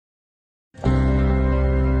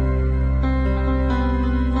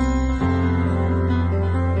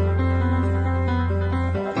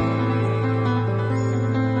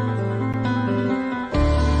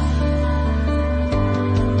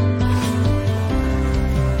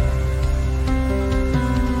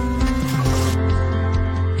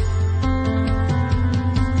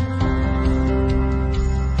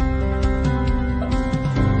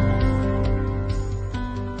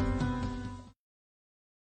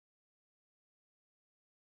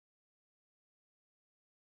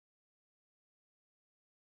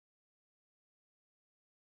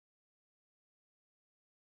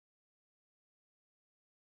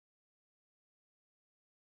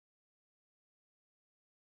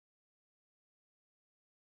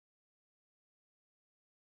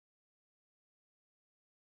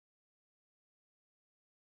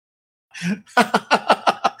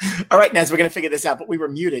All right, Naz, we're going to figure this out, but we were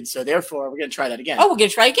muted, so therefore we're going to try that again. Oh, we're going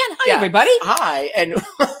to try again. Hi, everybody. Hi, and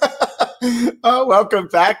welcome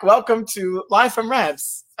back. Welcome to Live from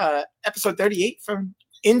Rabs, episode 38 from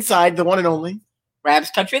inside the one and only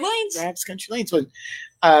Rabs Country Lanes. Rabs Country Lanes.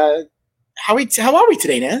 How are we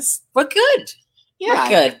today, Naz? We're good. Yeah, we're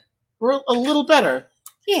good. We're a little better.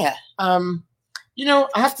 Yeah. You know,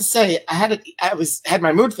 I have to say, I had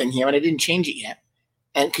my mood thing here, and I didn't change it yet,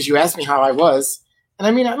 and because you asked me how I was. And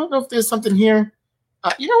I mean, I don't know if there's something here.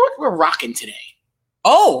 You know what? We're rocking today.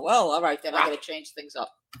 Oh, well, all right. Then I'm going to change things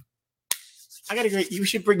up. You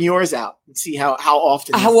should bring yours out and see how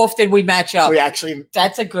often we match up. We actually.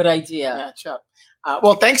 That's a good idea. Match up.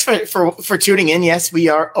 Well, thanks for tuning in. Yes, we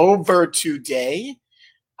are over today.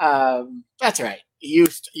 That's all right. You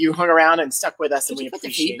hung around and stuck with us, and we appreciate it. Put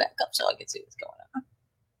the feedback up so I can see what's going on.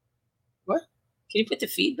 What? Can you put the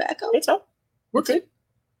feedback up? It's up. We're good.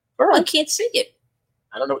 Well, I can't see it.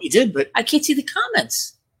 I don't know what you did, but I can't see the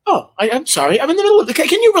comments. Oh, I'm sorry. I'm in the middle of.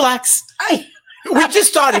 Can you relax? We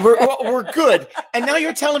just started. We're good, and now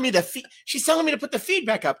you're telling me she's telling me to put the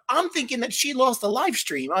feedback up. I'm thinking that she lost the live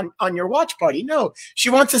stream on your watch party. No, she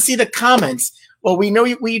wants to see the comments. Well, we know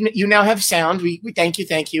you now have sound. We thank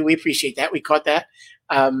you. We appreciate that. We caught that.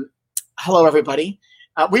 Hello, everybody.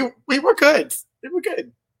 We were good. We were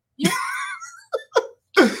good. Yeah.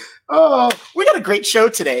 Oh, we got a great show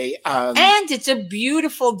today. And it's a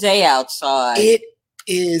beautiful day outside. It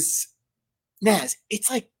is, Naz. It's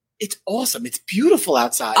awesome. It's beautiful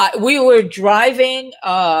outside. We were driving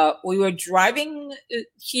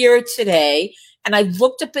here today, and I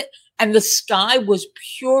looked up and the sky was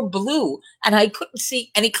pure blue, and I couldn't see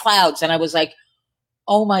any clouds. And I was like,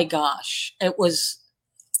 oh my gosh. It was,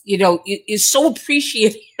 you're so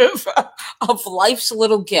appreciative of life's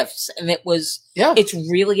little gifts. And it's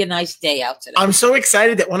really a nice day out today. I'm so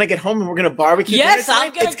excited that when I get home and we're going to barbecue. Yes,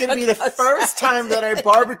 it's going to be the first time that I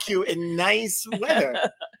barbecue in nice weather.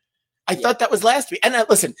 I thought that was last week. And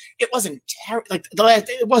listen, it wasn't terrible.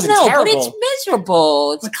 It wasn't terrible. No, but it's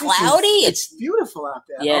miserable. It's cloudy. It's beautiful out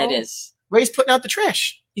there. Yeah, it is. Ray's putting out the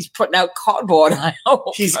trash. He's putting out cardboard. I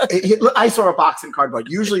hope. I saw a box in cardboard.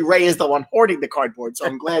 Usually Ray is the one hoarding the cardboard, so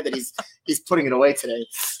I'm glad that he's putting it away today.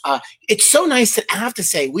 It's so nice that I have to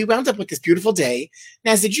say we wound up with this beautiful day.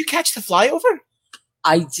 Naz, did you catch the flyover?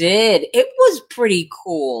 I did. It was pretty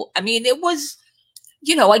cool. I mean, it was,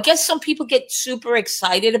 I guess some people get super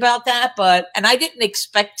excited about that, and I didn't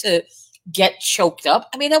expect to get choked up.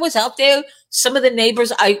 I mean, I was out there. Some of the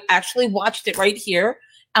neighbors, I actually watched it right here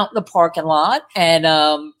out in the parking lot, and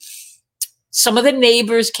some of the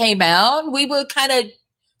neighbors came out. We were kind of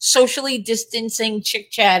socially distancing,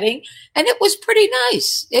 chit-chatting, and it was pretty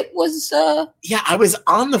nice. It was I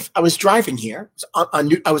was driving here.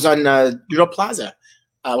 I was on Noodle Plaza,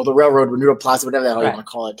 the railroad or Noodle Plaza, whatever the hell you want to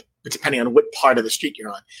call it, but depending on what part of the street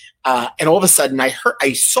you're on. And all of a sudden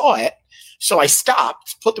I saw it. So I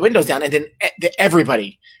stopped, put the windows down, and then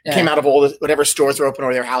everybody came out of all the whatever stores were open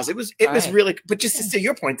or their house. It was really, but just to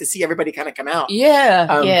your point, to see everybody kind of come out.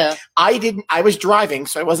 Yeah. I was driving,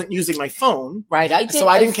 so I wasn't using my phone. Right. I did. So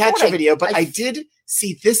I didn't catch a video, but I did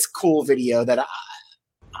see this cool video that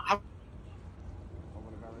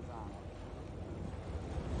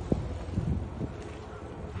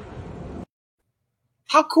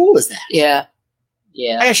how cool is that? Yeah.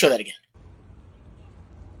 I gotta show that again.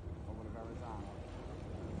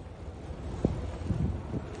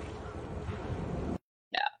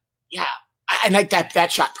 Yeah, and like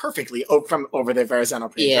that shot perfectly from over the Verrazano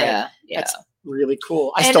Bridge. Yeah, right? That's really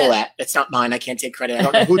cool. I stole that. It's not mine. I can't take credit. I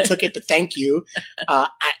don't know who took it, but thank you.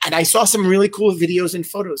 And I saw some really cool videos and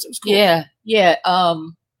photos. It was cool. Yeah.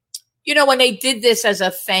 When they did this as a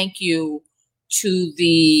thank you to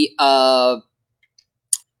the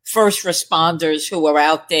first responders who were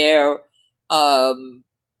out there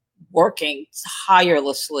working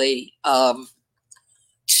tirelessly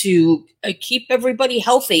to keep everybody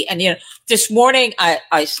healthy. And, this morning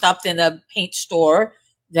I stopped in a paint store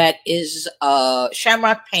that is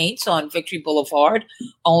Shamrock Paints on Victory Boulevard,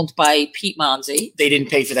 owned by Pete Monzi. They didn't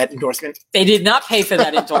pay for that endorsement? They did not pay for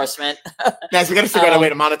that endorsement. Guys, we got to figure out a way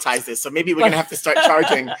to monetize this. So maybe we're going to have to start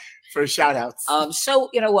charging for shout outs. So,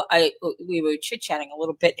 we were chit-chatting a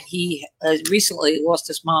little bit. He recently lost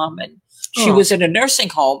his mom, and she was in a nursing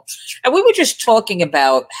home. And we were just talking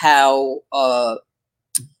about how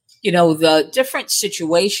the different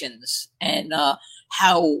situations and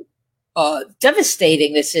how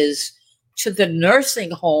devastating this is to the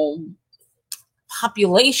nursing home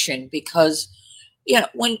population, because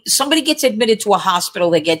when somebody gets admitted to a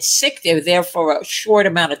hospital, they get sick, they're there for a short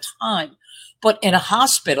amount of time. But in a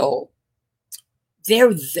hospital,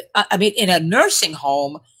 I mean, in a nursing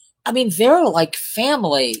home, I mean, they're like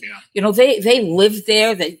family. Yeah. You know, they live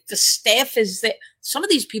there. The staff is there. Some of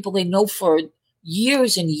these people they know for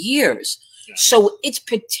years and years. Yeah. So it's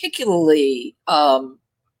particularly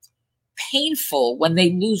painful when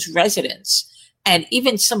they lose residents and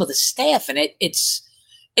even some of the staff. And it's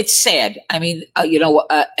sad. I mean,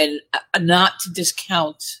 and not to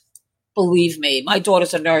discount. Believe me, my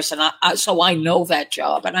daughter's a nurse, and so I know that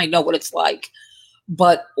job, and I know what it's like.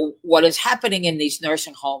 But what is happening in these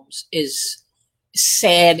nursing homes is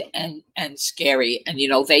sad and scary. And,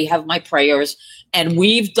 they have my prayers. And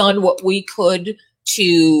we've done what we could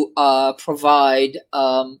to provide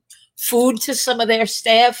food to some of their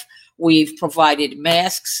staff. We've provided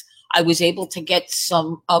masks. I was able to get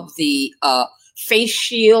some of the face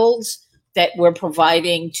shields that we're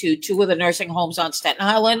providing to 2 of the nursing homes on Staten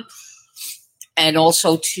Island. And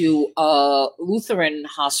also to Lutheran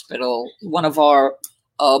Hospital. One of our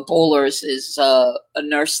bowlers is a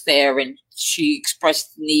nurse there, and she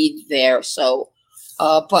expressed need there. So,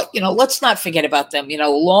 but let's not forget about them.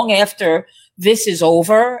 Long after this is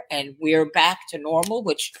over and we're back to normal,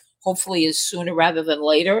 which hopefully is sooner rather than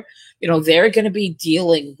later, they're going to be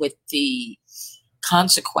dealing with the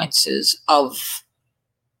consequences of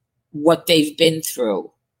what they've been through.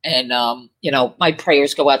 And, my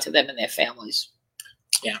prayers go out to them and their families.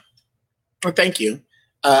 Yeah. Well, thank you.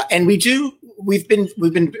 And we've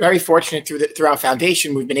been very fortunate through our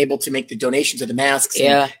foundation. We've been able to make the donations of the masks.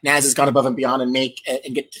 Yeah. And Naz has gone above and beyond and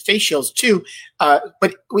get the face shields too.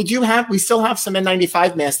 But we still have some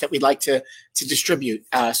N95 masks that we'd like to distribute.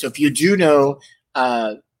 So if you do know,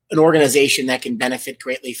 an organization that can benefit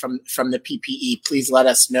greatly from the PPE, please let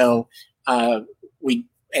us know.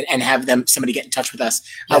 And have somebody get in touch with us.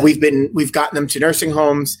 Yeah. We've gotten them to nursing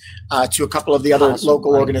homes, to a couple of the other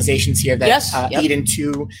local organizations here that eat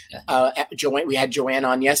into. Joanne, we had Joanne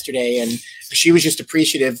on yesterday, and she was just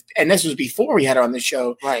appreciative. And this was before we had her on the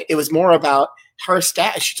show. Right. It was more about her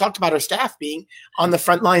staff. She talked about her staff being on the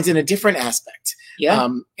front lines in a different aspect. Yeah.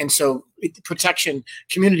 And so protection,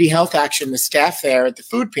 community health action, the staff there at the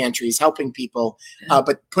food pantries helping people,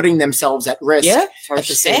 but putting themselves at risk at the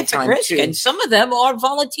same time too. And some of them are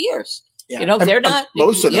volunteers. Yeah. They're not.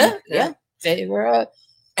 Most of them. Yeah. They were.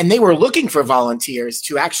 And they were looking for volunteers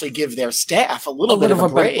to actually give their staff a little bit of a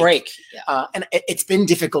break. Yeah. And it's been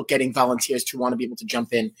difficult getting volunteers to want to be able to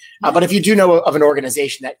jump in. But if you do know of an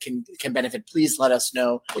organization that can benefit, please let us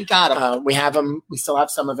know. We got them. We have them. We still have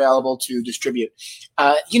some available to distribute.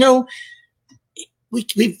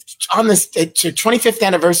 We've on this 25th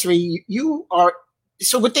anniversary. You are.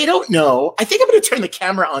 So what they don't know, I think I'm going to turn the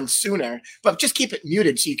camera on sooner, but just keep it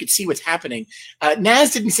muted so you can see what's happening.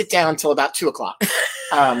 Naz didn't sit down until about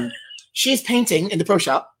 2:00. She's painting in the pro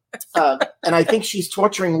shop, and I think she's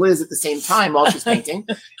torturing Liz at the same time while she's painting.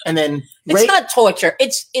 And then it's not torture.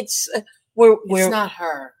 It's not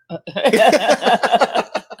her.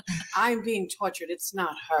 I'm being tortured. It's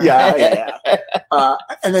not her. Yeah.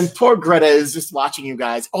 And then poor Greta is just watching you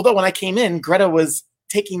guys. Although when I came in, Greta was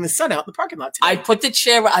taking the sun out in the parking lot today. I put the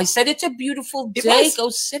chair. I said it's a beautiful day. Go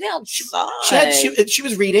sit outside. She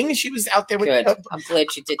was reading. She was out there with. Good. I'm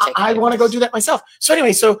glad she did. I want to go do that myself. So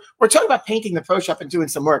anyway, we're talking about painting the pro shop and doing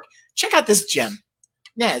some work. Check out this gem,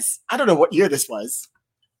 Nez. I don't know what year this was.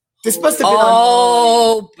 This must have been.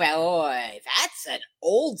 Oh boy, that's an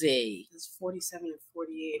oldie. It's 47 and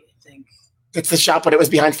 48, I think. It's the shop when it was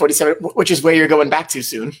behind 47, which is where you're going back to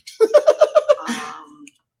soon.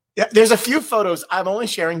 Yeah, there's a few photos. I'm only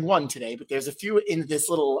sharing one today, but there's a few in this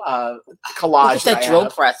little collage. Look at that drill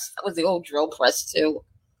press. That was the old drill press too.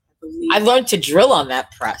 I learned to drill on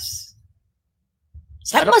that press.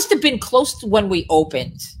 That must have been close to when we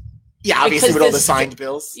opened. Yeah, obviously with all the signed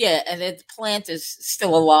bills. Yeah, and the plant is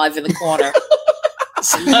still alive in the corner.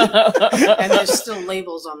 And there's still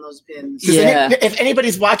labels on those bins. Yeah. If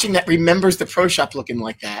anybody's watching that remembers the pro shop looking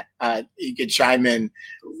like that, you could chime in.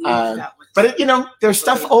 But there's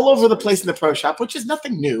stuff all over the place in the pro shop, which is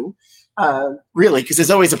nothing new, really, because there's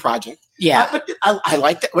always a project. Yeah, but I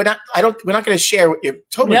like that. We're not going to share what you're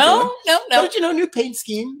totally doing. No. But new paint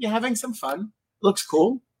scheme. You're having some fun. Looks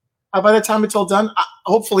cool. By the time it's all done,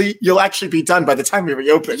 hopefully you'll actually be done by the time we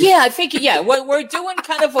reopen. Yeah, I think we're doing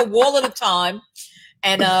kind of a wall at a time.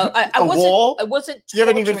 And I wasn't. You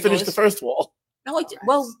haven't even finished the first wall. No, I did.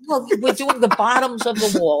 Well, we're doing the bottoms of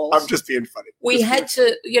the walls. I'm just being funny. We had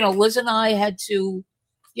to, Liz and I had to,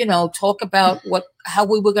 talk about how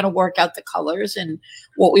we were going to work out the colors and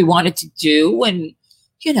what we wanted to do, and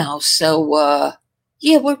so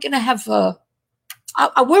we're going to have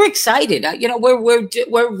we're excited.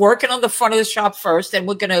 We're working on the front of the shop first, and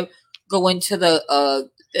we're going to go into the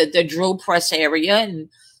the drill press area and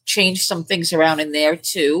change some things around in there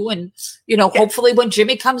too. And, you know, hopefully when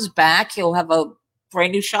Jimmy comes back, he'll have a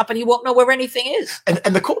brand new shop and he won't know where anything is.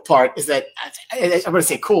 And the cool part is that I'm going to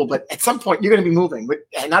say cool, but at some point you're going to be moving. But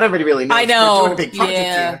not everybody really knows. I know. We're doing a big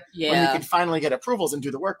project here when we can finally get approvals and do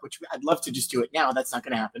the work, which I'd love to just do it now. That's not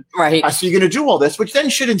going to happen. Right. So you're going to do all this, which then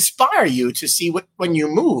should inspire you to see what when you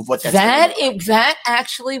move. What that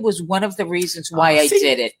actually was one of the reasons why I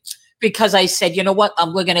did it. Because I said, you know what,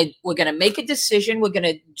 we're gonna make a decision. We're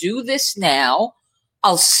gonna do this now.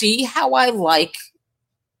 I'll see how I like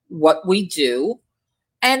what we do,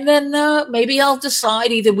 and then maybe I'll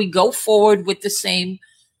decide either we go forward with the same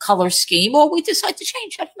color scheme or we decide to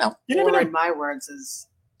change. I don't know. Or in my words is,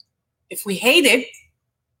 if we hate it,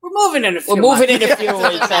 we're moving in a few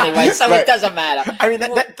weeks anyway, so it doesn't matter. I mean,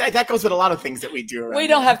 that goes with a lot of things that we do. We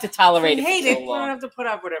don't have to tolerate it. We hate it. We don't have to put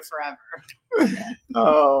up with it forever.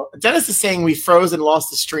 Oh, Dennis is saying we froze and lost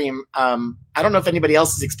the stream. I don't know if anybody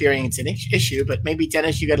else is experiencing an issue, but maybe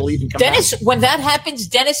Dennis, you got to leave and come back. When that happens,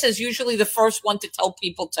 Dennis is usually the first one to tell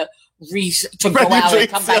people to go out and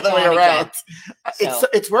come back on again.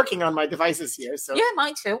 It's working on my devices here. So yeah,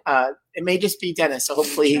 mine too. It may just be Dennis. So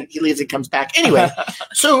hopefully he leaves and comes back. Anyway,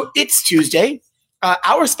 so it's Tuesday.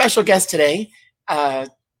 Our special guest today,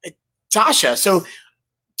 Tasha. So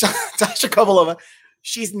Tasha Kovalova.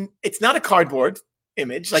 It's not a cardboard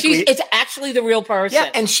image. It's actually the real person. Yeah,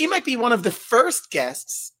 and she might be one of the first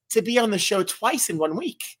guests to be on the show twice in 1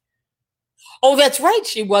 week. Oh, that's right.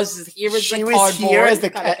 She was here as the cardboard. She was here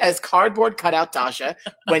as cardboard cutout Tasha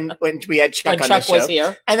when we had Chuck on the show. Was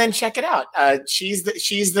here. And then check it out. She's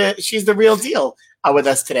the real deal with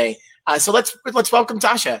us today. So let's welcome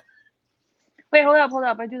Tasha. Wait, hold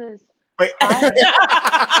up. I do this. Wait.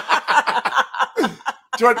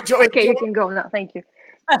 Okay, you can go now. Thank you.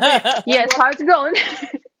 Yes, how's it going?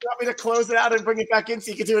 You want me to close it out and bring it back in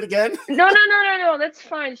so you can do it again? No. That's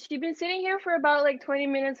fine. She's been sitting here for about 20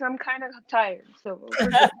 minutes. I'm kind of tired. So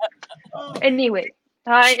anyway,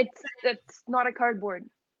 it's not a cardboard.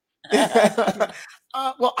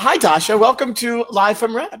 Well, hi, Tasha. Welcome to Live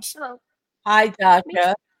from Rabs. Hello. Hi,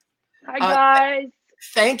 Tasha. Hi, guys.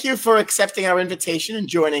 Thank you for accepting our invitation and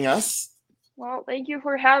joining us. Well, thank you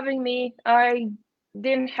for having me. I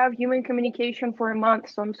didn't have human communication for a month,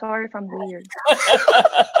 so I'm sorry if I'm weird.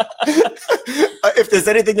 If there's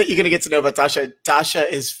anything that you're going to get to know about Tasha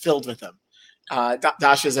is filled with them.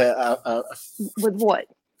 Tasha's a with what?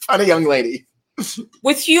 Funny young lady.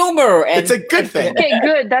 With humor. And it's a good thing. Okay,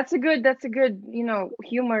 good. That's a good,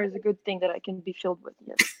 humor is a good thing that I can be filled with.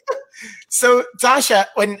 Yes. So, Tasha,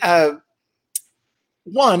 when I'll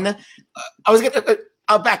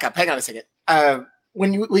back up. Hang on a second.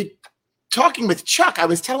 When we talking with Chuck, I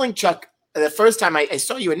was telling Chuck the first time I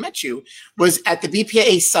saw you and met you was at the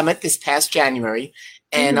BPA summit this past January,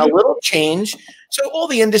 and a little change. So all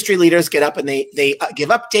the industry leaders get up and they give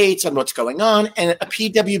updates on what's going on, and a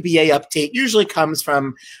PWBA update usually comes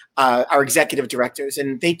from our executive directors,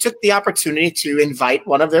 and they took the opportunity to invite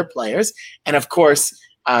one of their players, and of course,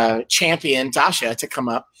 champion Tasha to come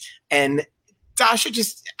up, and Tasha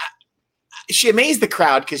she amazed the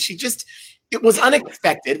crowd because it was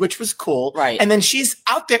unexpected, which was cool. Right. And then she's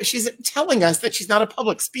out there, she's telling us that she's not a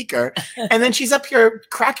public speaker. And then she's up here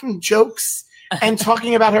cracking jokes and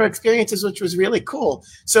talking about her experiences, which was really cool.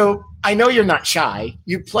 So I know you're not shy.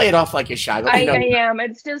 You play it off like you're shy. But I am.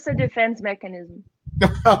 It's just a defense mechanism.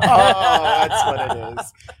 Oh, that's what it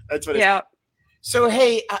is. That's what it is. So,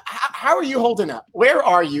 hey, how are you holding up? Where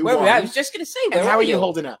are you? I was just going to say, how are you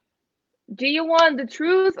holding up? Do you want the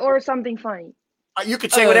truth or something funny? You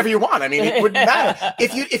could say whatever you want. I mean, it wouldn't matter.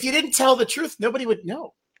 If you didn't tell the truth, nobody would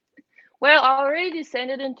know. Well, I already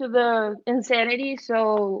descended into the insanity,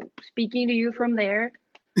 so speaking to you from there.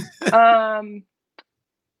 At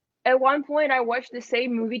one point, I watched the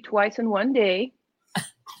same movie twice in one day.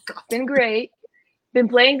 Been great. Been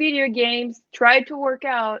playing video games. Tried to work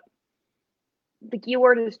out. The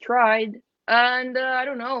keyword is tried. And I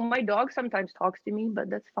don't know, my dog sometimes talks to me, but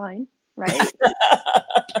that's fine, right?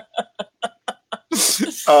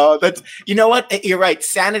 That's, you know what? You're right.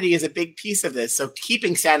 Sanity is a big piece of this. So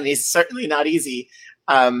keeping sanity is certainly not easy.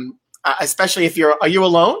 Especially if are you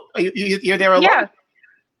alone? You're there alone? Yeah,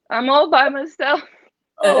 I'm all by myself.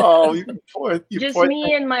 Oh, Just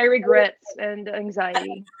me and my regrets and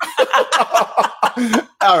anxiety.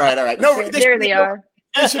 All right. No, there they are.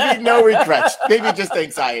 There should be no regrets. Maybe just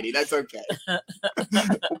anxiety. That's okay.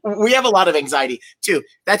 We have a lot of anxiety too.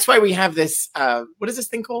 That's why we have this. What is this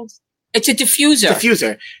thing called? It's a diffuser.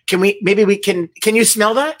 Diffuser. Can you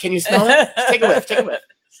smell that? Can you smell that? Take a whiff. Take a whiff.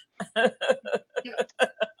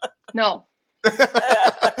 No.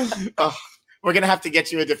 Oh, We're gonna have to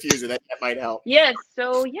get you a diffuser. That might help. Yes.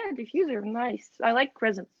 So yeah, diffuser, nice. I like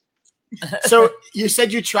presents. So you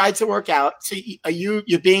said you tried to work out. So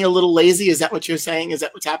you're being a little lazy? Is that what you're saying? Is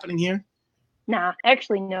that what's happening here? Nah,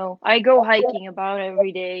 actually no. I go hiking about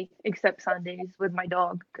every day except Sundays with my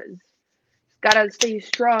dog because gotta stay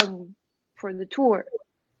strong for the tour.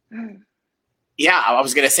 Yeah, I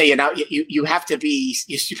was gonna say you have to be.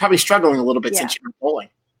 You're probably struggling a little bit since you're bowling.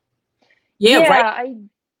 Yeah, right.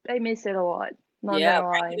 I miss it a lot. Not Yeah, gonna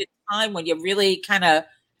right lie. at a time when you're really kind of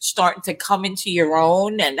starting to come into your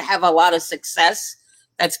own and have a lot of success.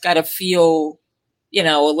 That's got to feel,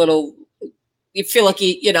 a little. You feel like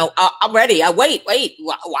I'm ready. Wait.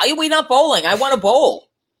 Why are we not bowling? I want to bowl.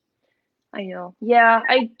 I know. Yeah,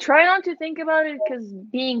 I try not to think about it because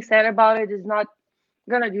being sad about it is not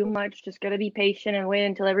gonna do much. Just gotta be patient and wait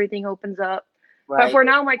until everything opens up. Right. But for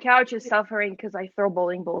now, my couch is suffering because I throw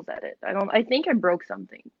bowling balls at it. I think I broke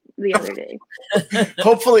something the other day.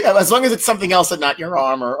 Hopefully, as long as it's something else and not your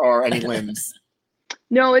arm or any limbs.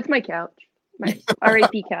 No, it's my couch. My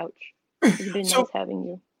RAP couch. It's been nice having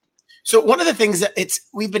you. So one of the things that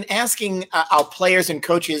we've been asking our players and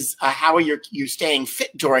coaches, how are you staying fit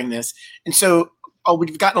during this? And so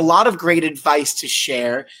we've gotten a lot of great advice to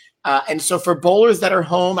share. And so for bowlers that are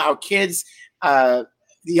home, our kids,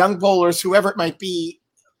 the young bowlers, whoever it might be,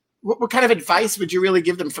 what kind of advice would you really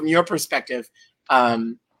give them from your perspective?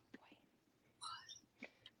 Well,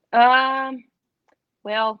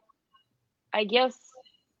 I guess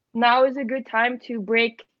now is a good time to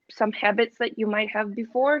break some habits that you might have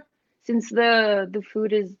before, since the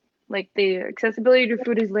food is like the accessibility to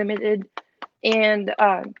food is limited, and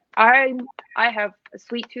I have a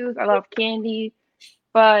sweet tooth. I love candy,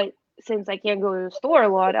 but since I can't go to the store a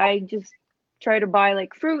lot, I just try to buy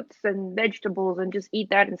like fruits and vegetables and just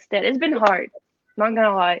eat that instead. It's been hard, not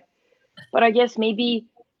gonna lie, but I guess maybe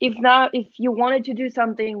if you wanted to do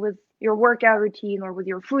something with your workout routine or with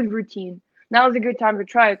your food routine, now is a good time to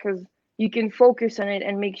try it because you can focus on it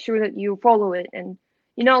and make sure that you follow it. And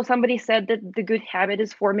somebody said that the good habit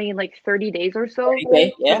is forming in like 30 days or so.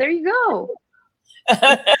 Okay, yeah. So there you go.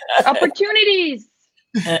 Opportunities.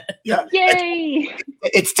 Yeah. Yay.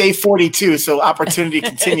 It's day 42, so opportunity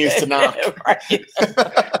continues to knock. Right.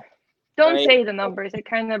 Don't Right. say the numbers. It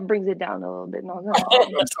kind of brings it down a little bit. No.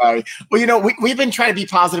 I'm sorry. Well, we've been trying to be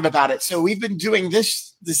positive about it. So we've been doing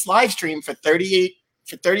this live stream for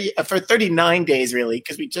 39 days, really,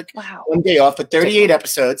 because we took Wow. one day off, but 38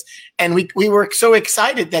 episodes. And we were so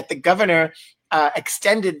excited that the governor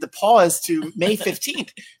extended the pause to May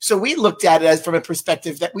 15th. So we looked at it as from a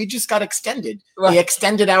perspective that we just got extended. Right. They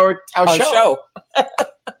extended our show.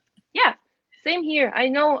 Yeah, same here. I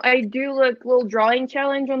know I do like little drawing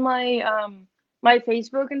challenge on my my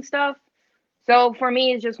Facebook and stuff. So for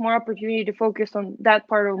me, it's just more opportunity to focus on that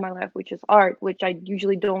part of my life, which is art, which I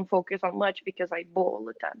usually don't focus on much because I bowl all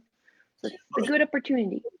the time. So it's a good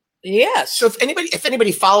opportunity. Yes. So if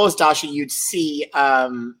anybody follows Dasha, you'd see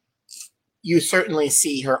you certainly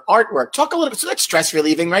see her artwork. Talk a little bit. So that's stress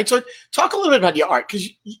relieving, right? So talk a little bit about your art because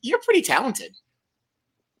you're pretty talented.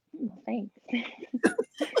 Thanks.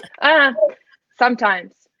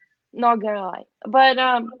 Sometimes, not gonna lie, but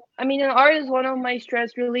I mean, art is one of my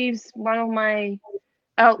stress relieves, one of my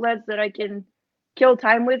outlets that I can kill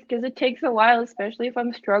time with because it takes a while, especially if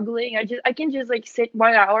I'm struggling. I can just like sit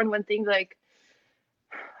 1 hour and when things like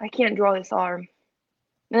I can't draw this arm.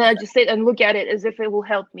 And I just sit and look at it as if it will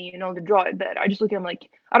help me, to draw it better. I just look at it like,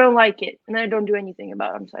 I don't like it. And then I don't do anything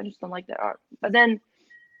about it. So I just don't like that art. But then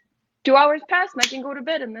 2 hours pass and I can go to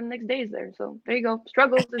bed and then next day is there. So there you go.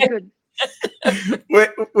 Struggles is good.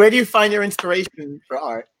 Where do you find your inspiration for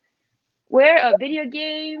art? Video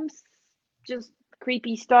games, just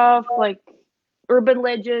creepy stuff like urban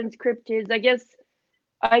legends, cryptids. I guess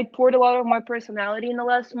I poured a lot of my personality in the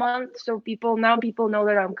last month. So people know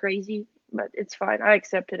that I'm crazy. But it's fine. I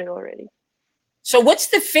accepted it already. So what's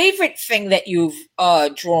the favorite thing that you've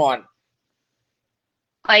drawn?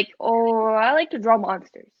 I like to draw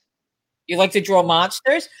monsters. You like to draw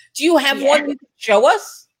monsters? Do you have one you can show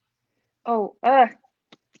us? Oh,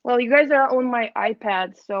 well, you guys are on my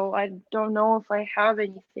iPad, so I don't know if I have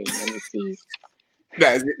anything. Let me see.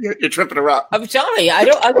 Guys, you're tripping her up. I'm sorry. I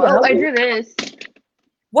don't I drew this.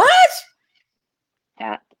 What?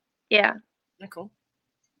 Yeah. Yeah, cool.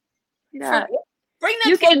 Yeah. Bring that.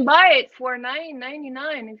 You can buy it for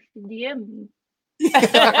 $9.99 if you DM me.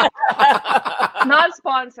 Not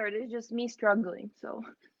sponsored. It's just me struggling. So.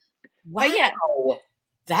 Wow. But yeah.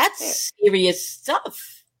 That's serious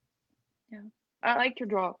stuff. Yeah. I like to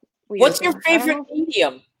draw. What's your favorite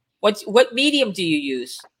medium? What medium do you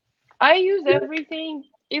use? I use everything.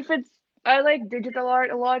 If it's I like digital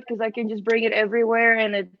art a lot because I can just bring it everywhere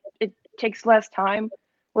and it takes less time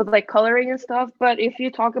with like coloring and stuff. But if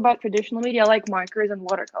you talk about traditional media, I like markers and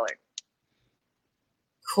watercolor.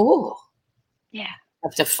 Cool. Yeah. I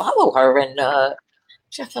have to follow her and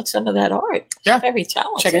check out some of that art. Yeah. Very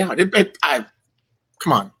talented. Check it out.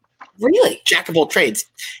 Come on. Really? Jack of all trades.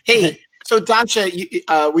 Hey, so Dasha,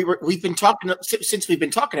 we've been talking since we've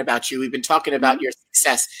been talking about you. We've been talking about your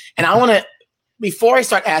success, and I want to, before I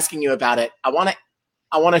start asking you about it, I want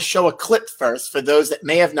to show a clip first for those that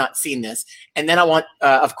may have not seen this, and then I want,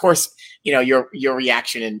 of course, your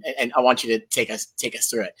reaction, and I want you to take us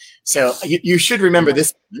through it. So you should remember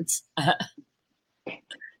this.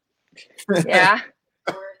 Yeah.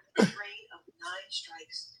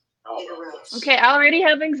 Okay, I already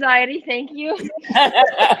have anxiety. Thank you.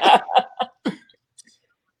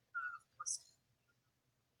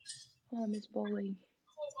 Oh, Miss Bowling.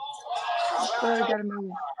 Bowling gotta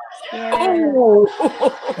move. Yeah. Oh.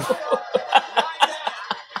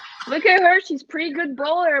 Look at her. She's pretty good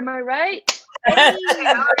bowler. Am I right? Hey, I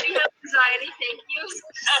already have anxiety. Thank you.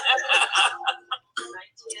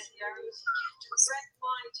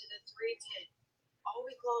 All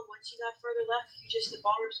week long, once you got further left, the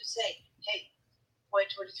ballers would say, "Hey, point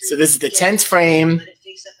toward the 3." So this is the 10th frame. Let it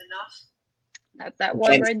face up enough. That's that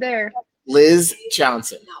one right there. Liz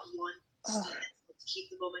Johnson. Not one. Oh. Let's keep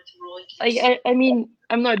the momentum rolling. I mean,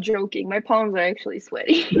 I'm not joking. My palms are actually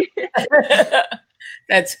sweaty.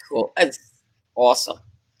 That's cool. That's awesome.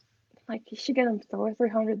 Like, is she gonna throw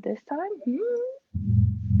 300 this time?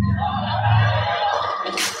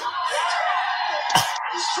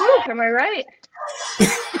 Ooh, am I right?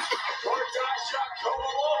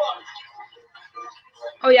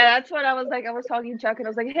 Oh yeah, that's what I was like. I was talking to Chuck, and I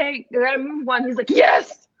was like, "Hey, you gotta move one." He's like,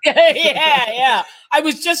 "Yes." yeah. I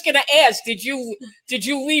was just gonna ask, did you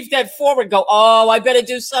leave that forward? Go, oh, I better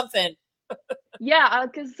do something. Yeah,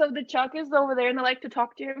 because so the Chuck is over there, and I like to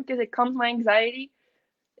talk to him because it calms my anxiety.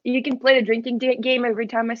 You can play the drinking game every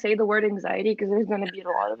time I say the word anxiety because there's gonna be a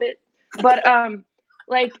lot of it. But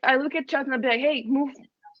like I look at Chuck and I'll be like, "Hey, move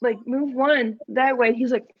one that way."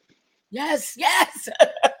 He's like, Yes.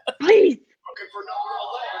 "Please."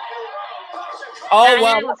 Oh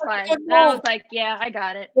well, that was fine. I was like, "Yeah, I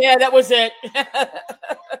got it." Yeah, that was it.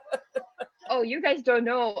 Oh, you guys don't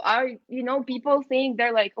know. People think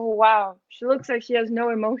they're like, "Oh wow, she looks like she has no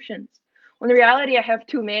emotions." When in reality, I have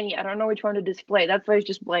too many. I don't know which one to display. That's why it's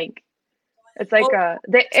just blank. It's like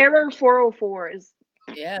the error 404 is.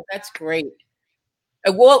 Yeah, that's great.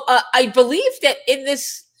 Well, I believe that in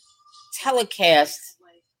this telecast,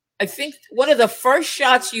 I think one of the first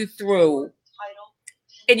shots you threw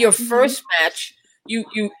in your first match, you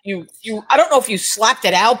I don't know if you slapped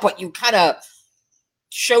it out, but you kind of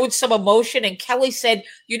showed some emotion. And Kelly said,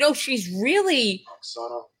 she's really,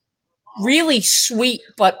 really sweet,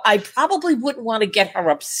 but I probably wouldn't want to get her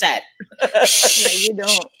upset. Yeah, you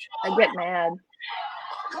don't. I get mad.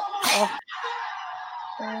 Oh.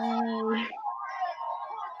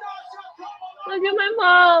 Look at my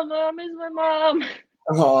mom. I miss my mom.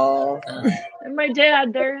 Oh. And my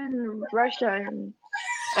dad, they're in Russia. And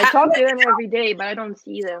I talk to them every day, but I don't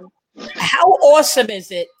see them. How awesome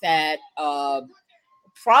is it that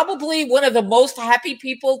probably one of the most happy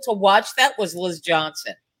people to watch that was Liz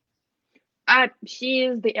Johnson? She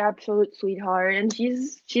is the absolute sweetheart, and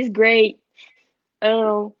she's great. I don't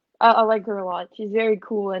know. I like her a lot. She's very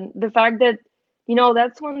cool, and the fact that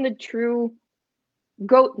that's when the true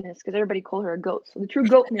goatness, because everybody called her a goat, so the true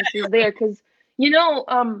goatness is there. Because I don't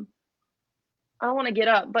want to get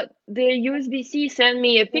up, but the USB-C sent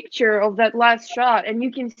me a picture of that last shot, and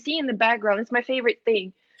you can see in the background. It's my favorite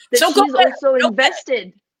thing that she's also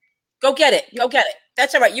invested. Go get it.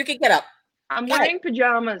 That's all right. You can get up. I'm wearing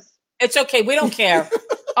pajamas. It's okay. We don't care.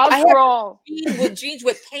 I'll crawl. Jeans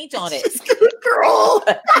with paint on it. Good girl.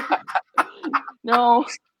 No.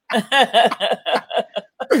 I'm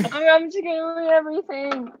just gonna read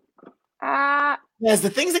everything. Yes, the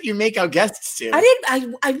things that you make our guests do. I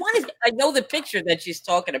know the picture that she's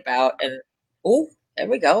talking about, and there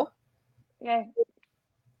we go. Yeah.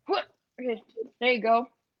 Okay, there you go.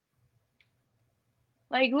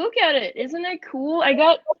 Like, look at it. Isn't it cool?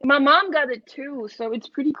 My mom got it too, so it's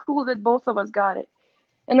pretty cool that both of us got it.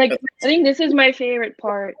 And I think this is my favorite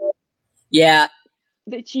part. Yeah.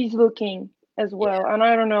 That she's looking as well. Yeah. And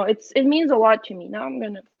I don't know. It means a lot to me. Now I'm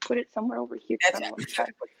gonna put it somewhere over here.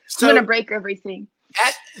 So I'm gonna break everything.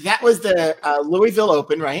 That was the Louisville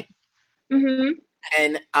Open, right? Mm-hmm.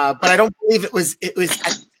 And but I don't believe it was at the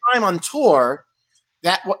time on tour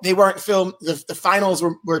that they weren't filmed. The finals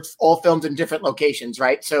were all filmed in different locations,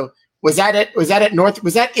 right? So was that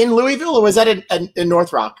in Louisville or was that in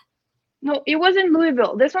North Rock? No, it was in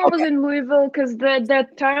Louisville. This one was Okay. in Louisville because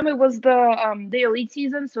that time it was the elite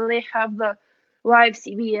season, so they have the live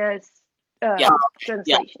CBS Yeah.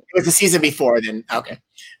 translation. It was the season before then. Okay.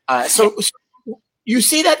 Yeah. So you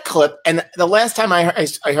see that clip, and the last time I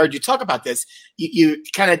heard you talk about this, you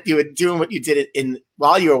were doing what you did it in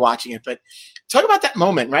while you were watching it. But talk about that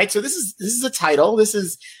moment, right? So this is a title. This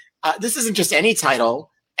isn't just any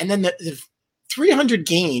title, and then the 300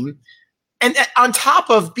 game, and on top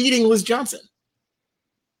of beating Liz Johnson.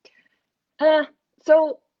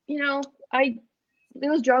 So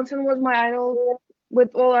Liz Johnson was my idol with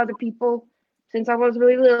all other people since I was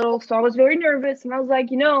really little. So I was very nervous, and I was like,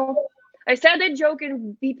 I said that joke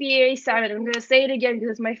in BPA Summit. I'm gonna say it again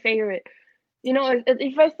because it's my favorite.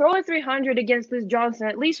 If I throw a 300 against Liz Johnson,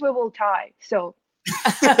 at least we will tie. So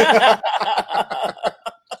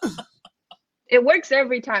it works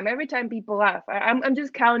every time. Every time people laugh, I'm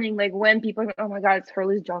just counting like when people go, oh my god, it's her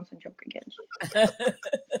Liz Johnson joke again.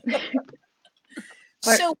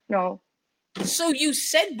 But So no. So you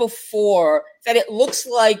said before that it looks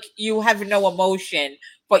like you have no emotion,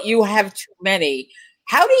 but you have too many.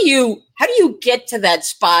 How do you get to that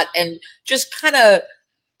spot and just kind of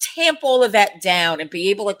tamp all of that down and be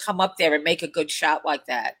able to come up there and make a good shot like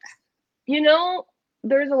that?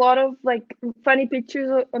 There's a lot of like funny pictures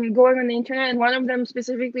going on the internet, and one of them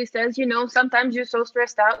specifically says, sometimes you're so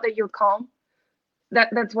stressed out that you're calm.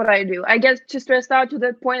 That's what I do. I get too stressed out to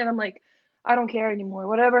that point, and I'm like, I don't care anymore.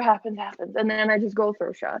 Whatever happens, happens. And then I just go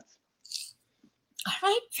throw shots. All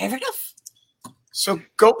right, fair enough. So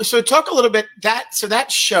talk a little bit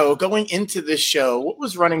that show, going into this show, what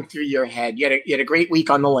was running through your head? You had a great week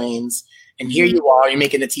on the lanes, and here you are, you're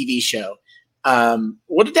making a TV show.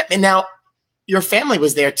 What did that mean? Now, your family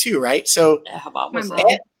was there too, right? So How about My was mom.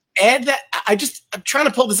 add that. I'm trying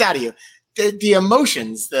to pull this out of you. The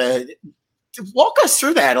emotions, walk us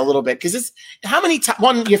through that a little bit, because it's how many times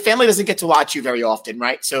one, your family doesn't get to watch you very often,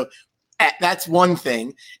 right? So that's one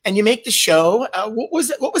thing, and you make the show. What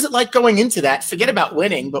was it like going into that? Forget about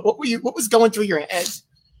winning, but what was going through your head?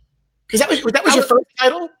 Because that was your first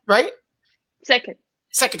title, right? Second.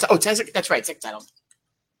 Second. Oh, that's right, second title.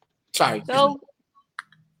 Sorry. So,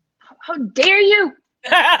 how dare you?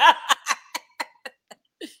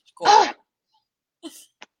 Cool.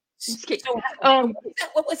 Just kidding. So,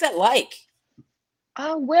 what was that like?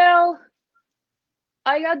 Well,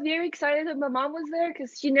 I got very excited that my mom was there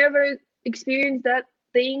because she never experienced that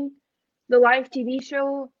thing, the live TV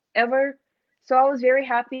show ever. So I was very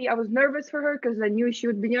happy. I was nervous for her because I knew she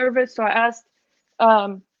would be nervous. So I asked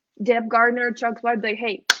Deb Gardner, Chuck's wife, like,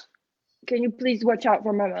 hey, can you please watch out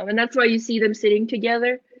for my mom? And that's why you see them sitting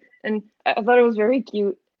together. And I thought it was very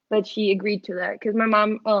cute that she agreed to that because my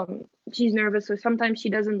mom, she's nervous. So sometimes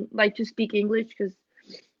she doesn't like to speak English because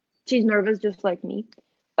she's nervous just like me.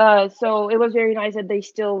 So it was very nice that they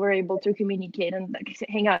still were able to communicate and like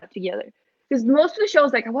hang out together. Because most of the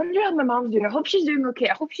shows, like, I wonder how my mom's doing. I hope she's doing okay.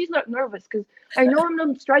 I hope she's not nervous because I know I'm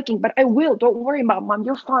not striking, but I will. Don't worry about mom.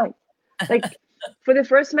 You're fine. Like for the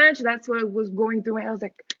first match, that's what was going through my head. I was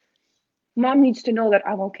like, mom needs to know that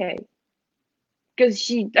I'm okay.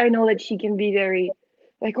 Because I know that she can be very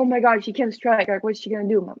like, oh my God, she can't strike. Like, what's she gonna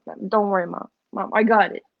do, mom? Don't worry, mom. Mom, I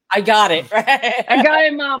got it. I got it. Right? I got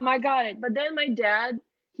it, mom. I got it. But then my dad,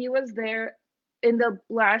 he was there in the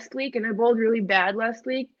last week, and I bowled really bad last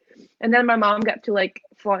week. And then my mom got to like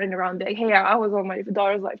flying around, like, hey, I was on my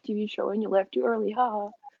daughter's live TV show, and you left too early, haha.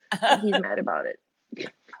 And he's mad about it.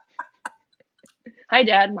 Hi,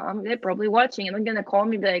 Dad, Mom. They're probably watching, and they're gonna call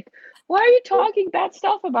me, be like, why are you talking bad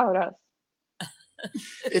stuff about us?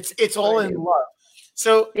 It's all in love.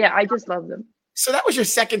 So yeah, I just love them. So that was your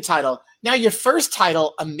second title. Now your first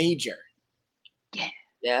title, a major.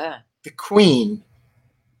 Yeah. The Queen.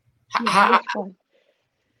 Yeah, it was fun.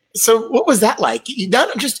 So what was that like? You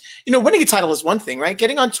not just, winning a title is one thing, right?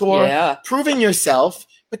 Getting on tour, proving yourself,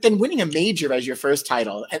 but then winning a major as your first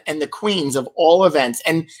title and the Queens of all events,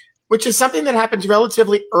 and which is something that happens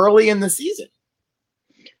relatively early in the season.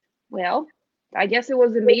 Well, I guess it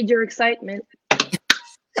was a major excitement.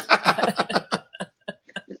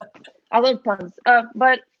 I love puns.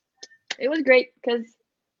 But it was great because,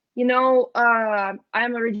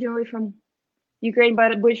 I'm originally from Ukraine,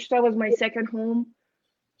 but Wichita was my second home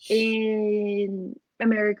in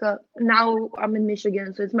America. Now I'm in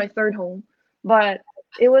Michigan, so it's my third home. But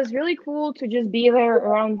it was really cool to just be there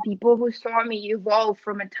around people who saw me evolve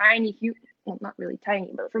from a tiny, well, not really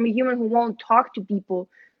tiny, but from a human who won't talk to people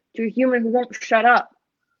to a human who won't shut up.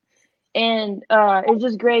 And it's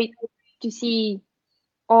just great to see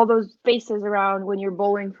all those faces around when you're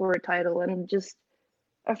bowling for a title, and just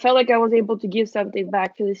I felt like I was able to give something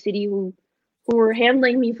back to the city who who were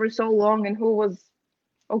handling me for so long and who was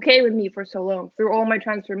okay with me for so long through all my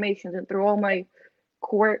transformations and through all my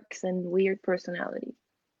quirks and weird personality.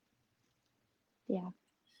 Yeah.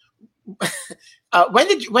 When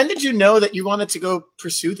did you know that you wanted to go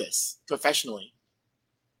pursue this professionally?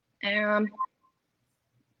 I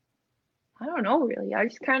don't know really. I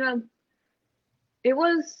just kind of, it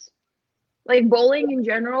was like bowling in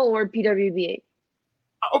general or PWBA.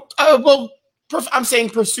 Well, I'm saying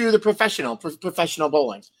pursue the professional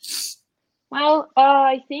bowling. Well,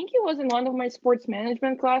 I think it was in one of my sports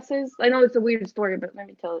management classes. I know it's a weird story, but let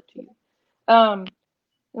me tell it to you.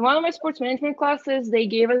 In one of my sports management classes, they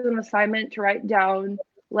gave us an assignment to write down,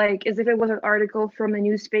 like, as if it was an article from a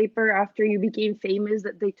newspaper after you became famous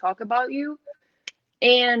that they talk about you.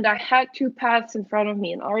 And I had two paths in front of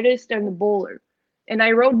me, an artist and a bowler. And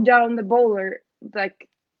I wrote down the bowler, like,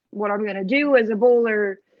 what I'm going to do as a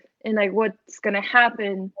bowler and, like, what's going to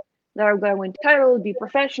happen, that I'm going to win titles, be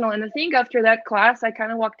professional. And I think after that class, I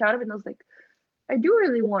kind of walked out of it and I was like, I do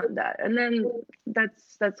really want that. And then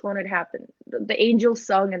that's when it happened. The angels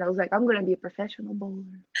sung, and I was like, I'm gonna be a professional bowler.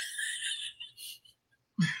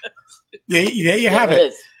 There you have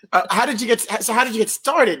it. How did you get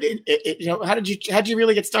started? How did you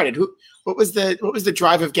really get started? What was the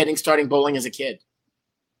drive of starting bowling as a kid?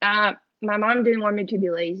 My mom didn't want me to be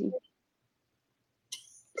lazy,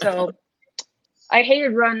 so I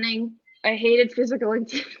hated running. I hated physical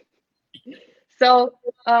activity. So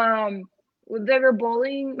they were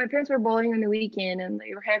bowling. My parents were bowling on the weekend, and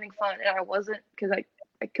they were having fun, and I wasn't, because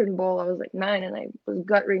I couldn't bowl. I was like 9, and I was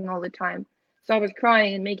guttering all the time, so I was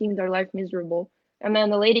crying and making their life miserable. And then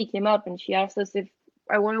the lady came up and she asked us if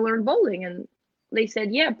I want to learn bowling, and they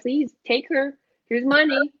said, "Yeah, please take her. Here's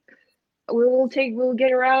money. We'll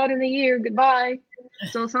get her out in a year. Goodbye."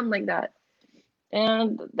 So something like that,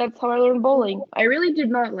 and that's how I learned bowling. I really did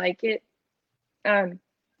not like it,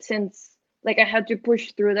 since, like, I had to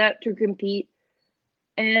push through that to compete.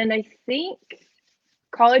 And I think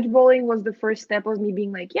college bowling was the first step of me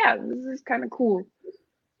being like, yeah, this is kind of cool.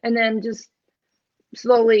 And then just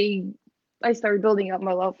slowly I started building up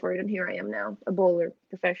my love for it, and here I am now, a bowler,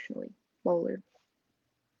 professionally bowler.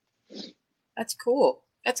 That's cool.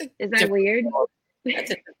 Is that weird?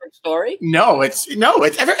 That's a different story. No,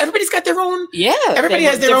 everybody's got their own. Yeah, everybody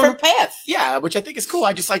has their different own path. Yeah, which I think is cool.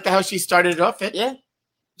 I just like how she started it off. Yeah.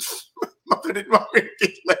 Mother didn't want me to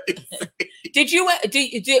get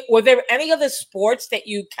lazy. Were there any other sports that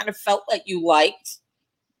you kind of felt like you liked?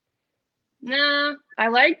 Nah, I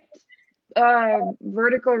liked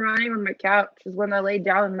vertical running on my couch, is when I lay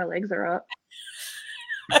down and my legs are up.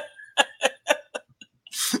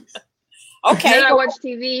 Okay. Then I watch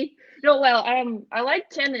TV. No, well, I like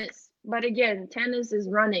tennis, but again, tennis is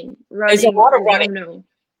running. There's a lot of running. No.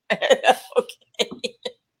 Okay.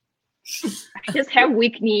 I just have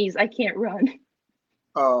weak knees. I can't run.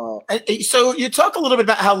 Oh, so you talk a little bit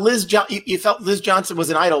about how you felt Liz Johnson was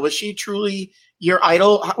an idol. Was she truly your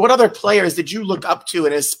idol? What other players did you look up to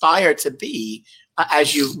and aspire to be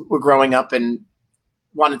as you were growing up and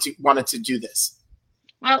wanted to do this?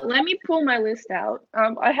 Well, let me pull my list out.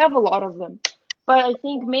 I have a lot of them, but I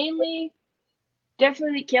think mainly,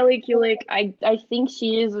 definitely Kelly Kulick. I think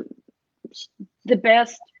she is the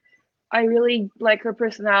best. I really like her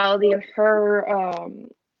personality and her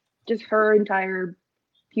just her entire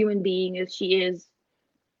human being as she is.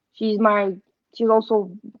 She's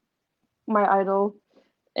also my idol,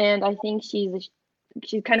 and I think she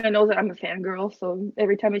kind of knows that I'm a fangirl. So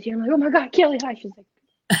every time I see her, I'm like, oh my god, Kelly, hi. She's like,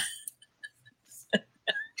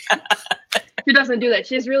 she doesn't do that.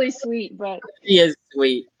 She's really sweet, but She is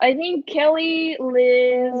sweet. I think Kelly,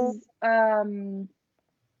 Liz, Carolyn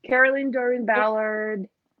Dorin Ballard,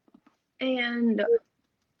 and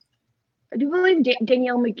I do believe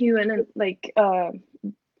Danielle McEwen, and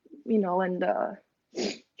and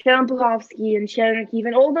Shannon Puhovsky and Shannon O'Keefe,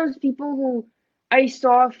 and all those people who I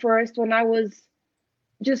saw first when I was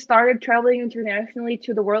just started traveling internationally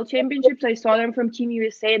to the World Championships. I saw them from Team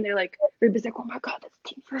USA, and everybody's like, "Oh my god, that's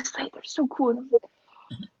Team USA! They're so cool!" And I'm like,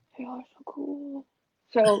 "They are so cool."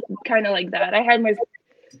 So kind of like that.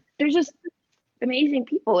 They're just amazing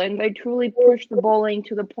people, and they truly push the bowling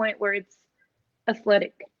to the point where it's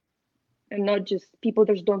athletic, and not just people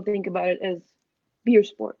just don't think about it as beer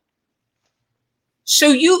sport. So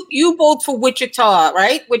you bowled for Wichita,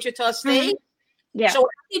 right? Wichita State. Mm-hmm. Yeah. So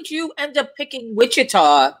how did you end up picking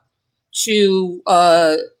Wichita to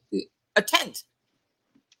attend?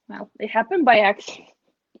 Well, it happened by accident.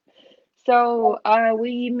 So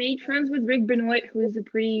we made friends with Rick Benoit, who is a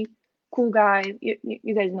pretty cool guy.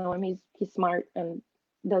 You guys know him. He's smart and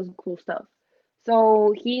does cool stuff.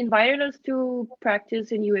 So he invited us to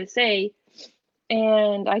practice in USA,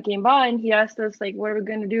 And I came by and he asked us like, what are we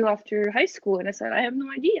going to do after high school? And I said, I have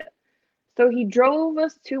no idea. So he drove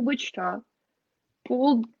us to Wichita,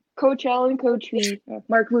 pulled Coach L and Coach V,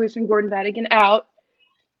 Mark Lewis and Gordon Vatican out,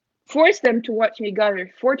 forced them to watch me gut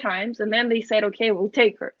her 4 times, and then they said, okay, we'll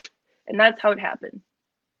take her. And that's how it happened.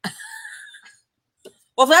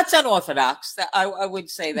 Well, that's unorthodox. I would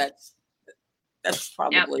say that's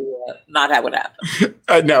probably not how it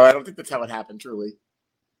happened. No, I don't think that's how it happened, truly.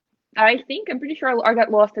 I'm pretty sure I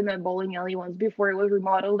got lost in that bowling alley once before it was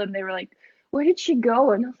remodeled, and they were like, where did she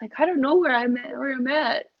go? And I was like, I don't know where I'm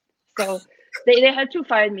at. So they had to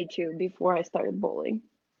find me too before I started bowling.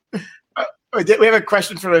 We have a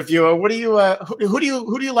question from a viewer. What do you who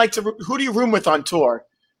do you room with on tour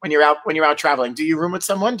when you're out traveling? Do you room with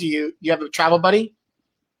someone? Do you have a travel buddy?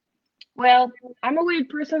 Well, I'm a weird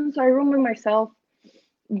person, so I room with myself.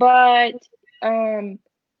 But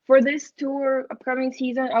for this tour, upcoming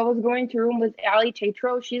season, I was going to room with Ali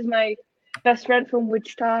Tatro. She's my best friend from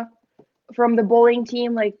Wichita, from the bowling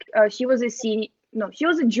team. Like she was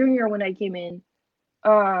a junior when I came in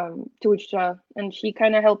to Wichita, and she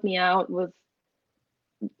kind of helped me out with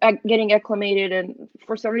getting acclimated. And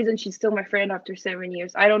for some reason, she's still my friend after 7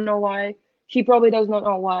 years. I don't know why. She probably does not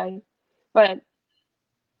know why, but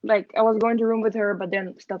like I was going to room with her, but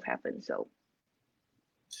then stuff happened. So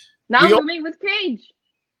now I'm rooming with Paige.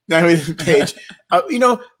 No, Paige.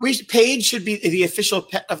 Paige should be the official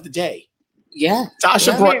pet of the day. Yeah.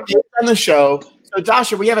 Dasha brought Paige on the show. So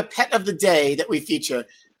Dasha, we have a pet of the day that we feature.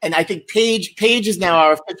 And I think Paige is now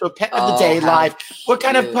our official pet of the day live. What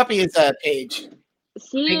kind of puppy is Paige?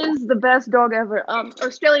 She is the best dog ever.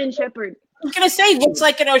 Australian Shepherd. I was going to say, looks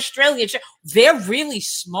like an Australian Shepherd. They're really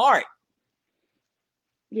smart.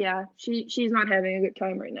 Yeah, she's not having a good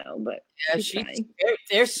time right now, but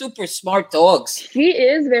they're super smart dogs. She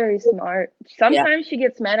is very smart. Sometimes she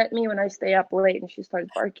gets mad at me when I stay up late and she starts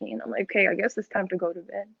barking. And I'm like, okay, I guess it's time to go to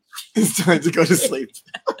bed. It's time to go to sleep.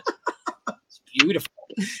 It's beautiful.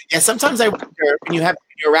 Yeah, sometimes I wonder when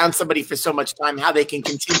you're around somebody for so much time, how they can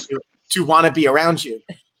continue to want to be around you.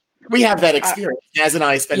 We have that experience. Naz and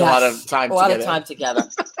I spend a lot of time together.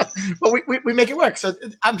 Well, we make it work. So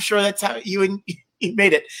I'm sure that's how you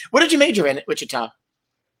made it. What did you major in at Wichita?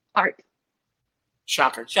 Art.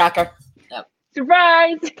 Shocker. Yep.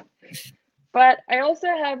 Surprise! But I also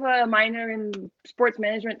have a minor in sports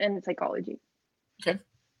management and psychology. Okay.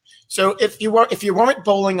 So if you weren't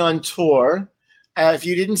bowling on tour, if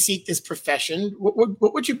you didn't seek this profession,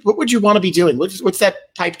 what would you want to be doing? What's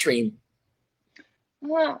that pipe dream?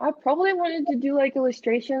 I probably wanted to do like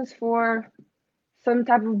illustrations for some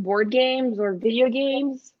type of board games or video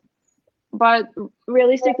games. But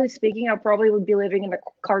realistically speaking, I probably would be living in a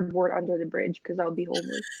cardboard under the bridge because I would be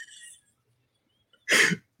homeless.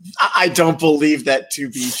 I don't believe that to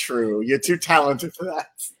be true. You're too talented for that.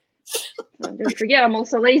 Don't forget, I'm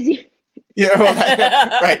also lazy. Yeah, well,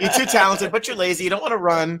 right. You're too talented, but you're lazy. You don't want to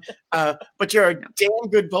run, but you're a damn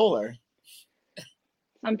good bowler.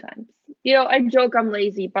 Sometimes. I joke I'm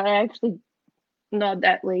lazy, but I actually not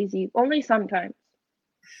that lazy. Only sometimes.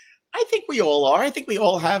 I think we all are. I think we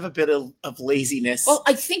all have a bit of laziness. Well,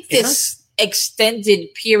 I think this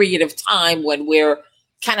extended period of time when we're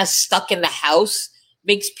kind of stuck in the house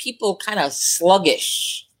makes people kind of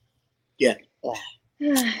sluggish. Yeah.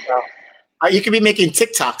 You could be making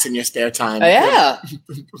TikToks in your spare time. Oh, yeah.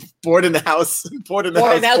 Bored in the house. Bored in the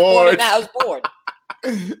house. Bored.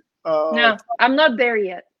 No, I'm not there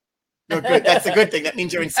yet. No, good. That's a good thing. That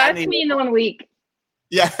means you're insanity. That's me in 1 week.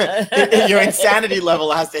 Yeah, your insanity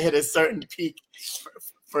level has to hit a certain peak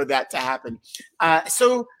for that to happen.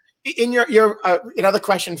 So, in your another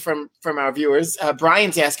question from our viewers,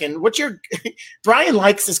 Brian's asking, Brian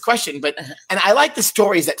likes this question, and I like the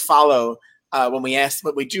stories that follow when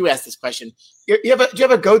we do ask this question. Do you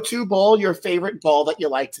have a go-to ball, your favorite ball that you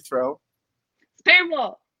like to throw? Spare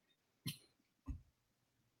ball.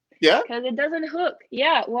 Yeah, because it doesn't hook.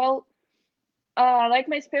 Yeah, well, I like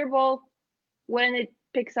my spare ball when it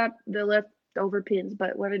picks up the leftover pins,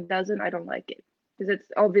 but when it doesn't, I don't like it because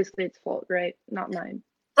it's obviously its fault, right? Not mine.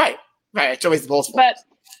 Right. It's always the ball's fault. But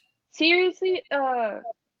seriously,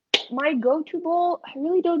 my go-to ball, I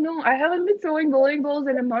really don't know. I haven't been throwing bowling balls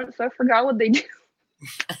in a month, so I forgot what they do.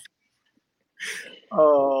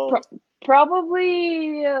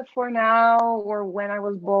 Probably for now or when I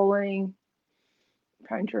was bowling. I'm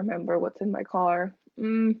trying to remember what's in my car.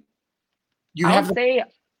 I would say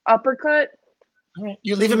uppercut.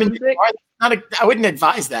 You leave them in your car. I wouldn't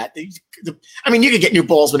advise that. I mean, you could get new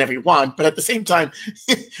balls whenever you want, but at the same time,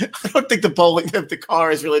 I don't think the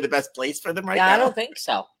car is really the best place for them now. I don't think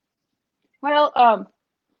so. Well,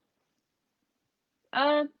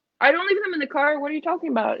 I I don't leave them in the car. What are you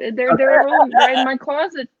talking about? They're right in my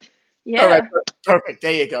closet. Yeah. All right, perfect.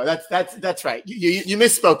 There you go. That's right. You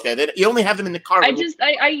misspoke there. You only have them in the car. I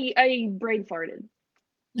brain farted.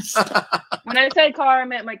 When I said car, I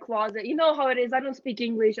meant my closet. You know how it is. I don't speak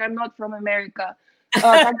English. I'm not from America.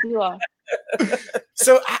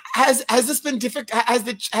 So has this been difficult?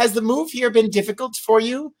 Has the move here been difficult for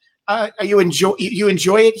you? Are you enjoy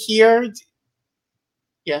it here?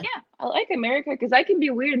 Yeah, I like America because I can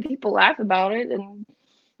be weird and people laugh about it, and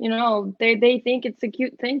they think it's a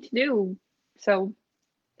cute thing to do. So,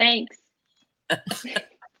 thanks. My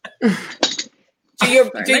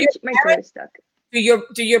throat is stuck. Do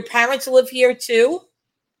your parents live here too?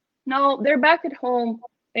 No, they're back at home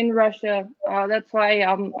in Russia. That's why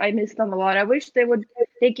I miss them a lot. I wish they would.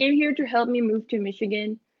 They came here to help me move to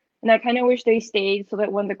Michigan, and I kind of wish they stayed so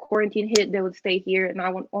that when the quarantine hit, they would stay here, and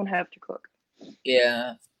I won't have to cook.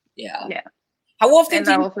 Yeah. How often?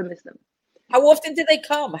 I also miss them. How often do they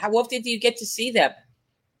come? How often do you get to see them?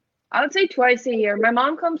 I would say twice a year. My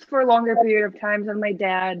mom comes for a longer period of times, and my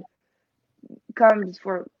dad comes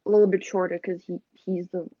for a little bit shorter because he's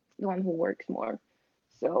the one who works more.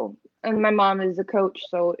 So, and my mom is a coach,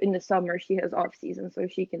 so in the summer she has off season, so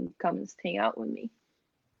she can come and hang out with me.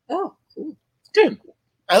 Oh, cool. Good.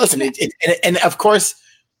 Listen, and of course,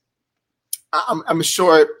 I'm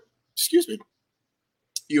sure. Excuse me.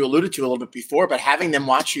 You alluded to a little bit before, but having them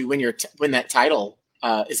watch you win that title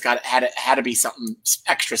had to be something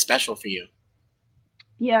extra special for you.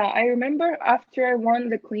 Yeah, I remember after I won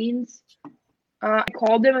the Queens, I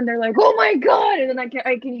called them and they're like, "Oh my god!" And then I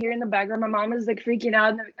can hear in the background my mom is like freaking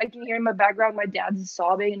out, and I can hear in my background my dad's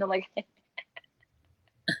sobbing, and they're like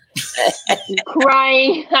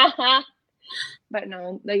crying. But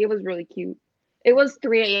no, like it was really cute. It was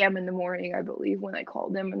 3 a.m. in the morning, I believe, when I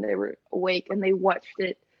called them, and they were awake and they watched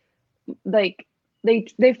it. Like they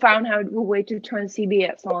found a way to turn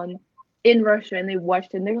CBS on in Russia, and they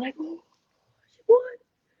watched it, and they were like, "Oh, she won!"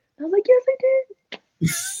 I was like, "Yes, I did."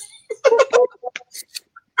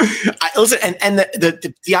 Listen, and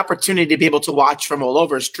the opportunity to be able to watch from all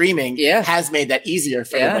over streaming has made that easier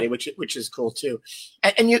for everybody, which is cool too.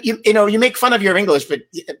 And you make fun of your English, but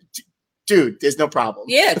dude, there's no problem.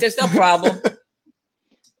 Yeah, there's no problem.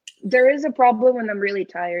 There is a problem when I'm really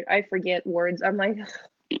tired. I forget words. I'm like,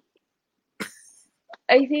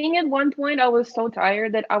 I think at one point I was so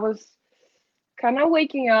tired that I was kind of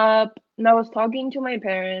waking up and I was talking to my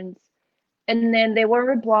parents, and then they weren't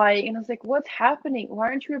replying, and I was like, "What's happening? Why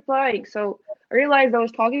aren't you replying?" So I realized I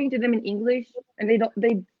was talking to them in English, and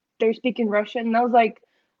they're speaking Russian, and I was like,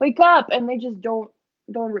 "Wake up!" and they just don't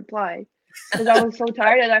reply because I was so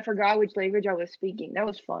tired that I forgot which language I was speaking. That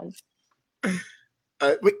was fun.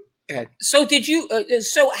 So did you?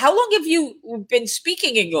 So how long have you been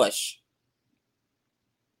speaking English?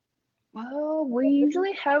 Well, we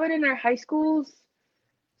usually have it in our high schools,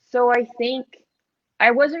 so I think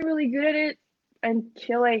I wasn't really good at it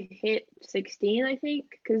until I hit 16, I think,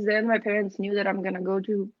 because then my parents knew that I'm gonna go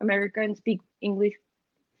to America and speak English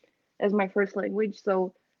as my first language,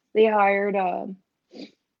 so they hired a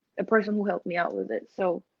person who helped me out with it.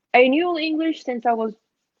 So I knew English since I was,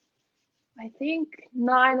 I think,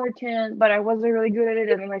 9 or 10, but I wasn't really good at it,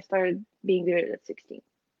 and then I started being good at it at 16.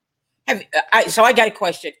 So I got a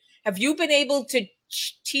question. Have you been able to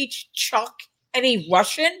teach Chuck any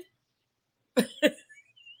Russian?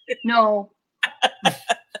 No.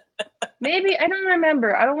 Maybe, I don't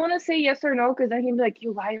remember. I don't want to say yes or no because then he'd be like,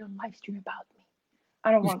 "You lied on live stream about me."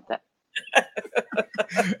 I don't want that.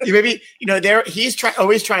 Maybe he's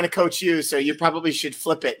always trying to coach you, so you probably should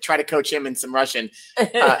flip it. Try to coach him in some Russian,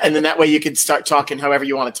 and then that way you can start talking however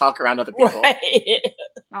you want to talk around other people. Right.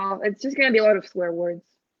 Oh, it's just gonna be a lot of swear words.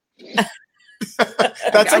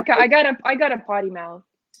 That's I got a potty mouth.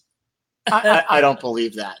 I don't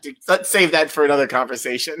believe that. Let's save that for another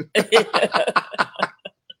conversation.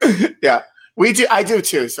 Yeah, we do. I do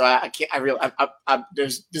too. So I can't.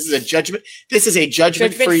 This is a judgment. This is a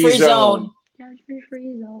judgment-free zone.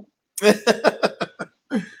 Judgment-free zone.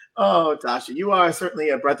 Oh, Tasha, you are certainly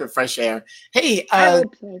a breath of fresh air. Hey,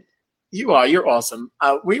 you are. You're awesome.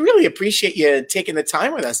 We really appreciate you taking the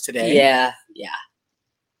time with us today. Yeah.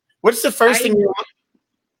 What's the first thing you want?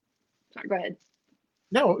 Sorry, go ahead.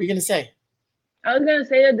 No, what were you going to say? I was going to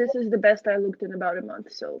say that this is the best I looked in about a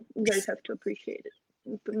month, so you guys have to appreciate it.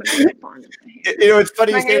 Put my makeup on. It's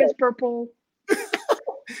funny. My hair is purple.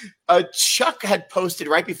 Chuck had posted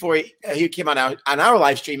right before he came on our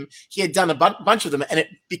live stream. He had done a bunch of them, and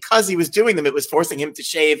because he was doing them, it was forcing him to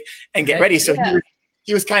shave and get ready. So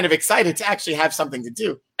he was kind of excited to actually have something to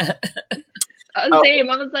do. Same.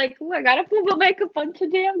 I was like, oh, I gotta put my makeup on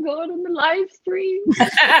today. I'm going on the live stream.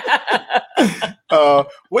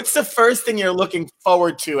 What's the first thing you're looking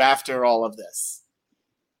forward to after all of this?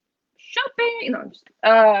 Shopping. No,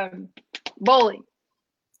 bowling.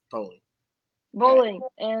 Bowling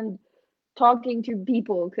and talking to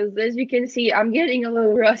people, because as you can see, I'm getting a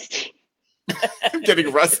little rusty. I'm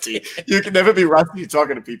getting rusty. You can never be rusty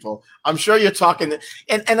talking to people. I'm sure you're talking,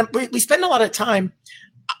 and we spend a lot of time.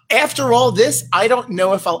 After all this, I don't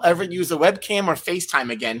know if I'll ever use a webcam or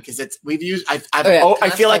FaceTime again, because I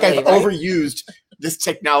feel like I've overused this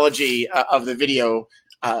technology of the video.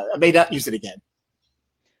 I may not use it again.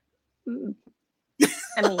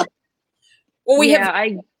 I mean, well, we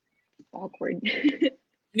have awkward.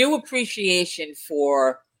 new appreciation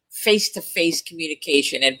for face-to-face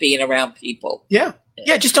communication and being around people. Yeah.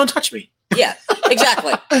 Just don't touch me. Yeah,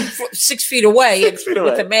 exactly. 6 feet away,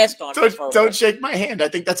 with a mask on. Don't shake my hand. I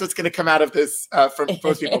think that's what's going to come out of this from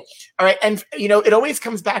most people. All right, and it always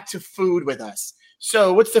comes back to food with us.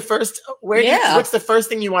 So, what's the first? What's the first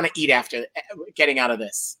thing you want to eat after getting out of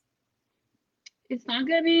this? It's not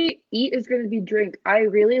gonna be eat. It's gonna be drink. I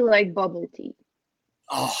really like bubble tea.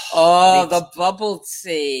 Oh, the bubble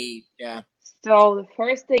tea. Yeah. So the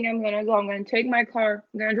first thing I'm gonna take my car.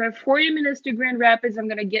 I'm gonna drive 40 minutes to Grand Rapids. I'm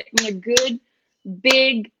gonna get me a good,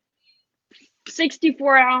 big,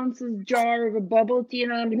 64 ounces jar of a bubble tea,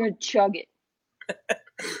 and I'm gonna chug it.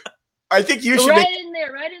 I think you should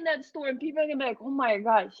right in that store, and people are gonna be like, "Oh my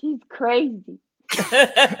gosh, she's crazy."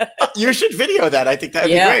 You should video that. I think that would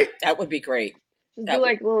be great. That would be great. Just do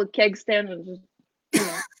like a little keg stand and just.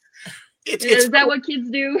 Is that what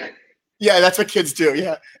kids do? Yeah, that's what kids do.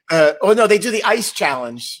 Yeah. No, they do the ice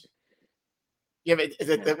challenge. Yeah,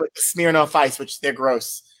 the Smirnoff Ice, which they're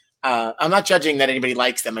gross. I'm not judging that anybody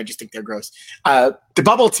likes them. I just think they're gross. The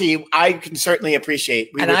bubble tea, I can certainly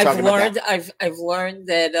appreciate. I've learned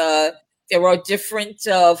that there are different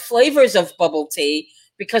flavors of bubble tea,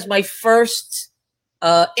 because my first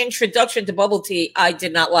introduction to bubble tea, I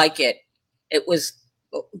did not like it. It was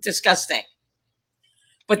disgusting.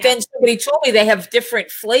 But then somebody told me they have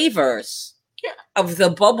different flavors of the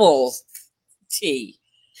bubble tea.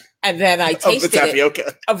 And then I tasted of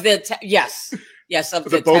the tapioca. Yes, of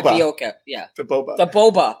the boba. Tapioca. Yeah. The boba. The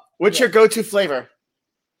boba. What's your go-to flavor?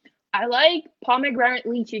 I like pomegranate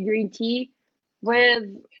lychee green tea with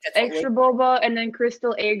extra boba and then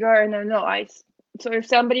crystal agar and then no ice. So if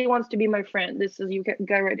somebody wants to be my friend, you can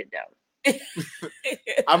go write it down.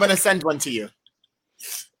 I'm going to send one to you.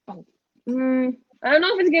 I don't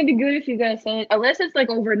know if it's gonna be good if you guys send it, unless it's like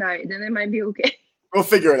overnight. Then it might be okay. We'll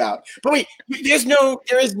figure it out. But wait, there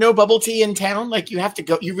is no bubble tea in town. Like you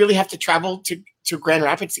really have to travel to Grand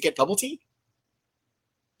Rapids to get bubble tea.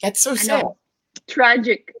 That's so sad.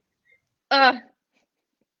 Tragic. Because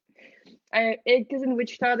in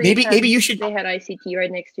Wichita maybe you should. They had ICT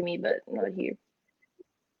right next to me, but not here.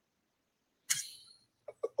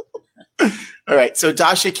 All right, so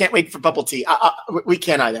Dasha can't wait for bubble tea. We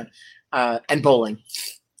can't either. And bowling.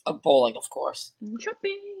 Bowling, of course.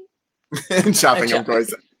 Shopping. And shopping, of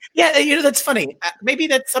course. Yeah, that's funny. Maybe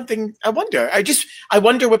that's something I wonder. I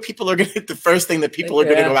wonder what people are going to, the first thing that people are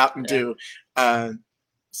going to go out and do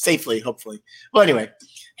safely, hopefully. Well, anyway.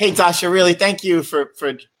 Hey, Dasha, really, thank you for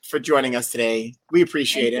joining us today. We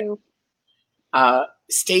appreciate it.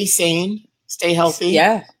 Stay sane. Stay healthy.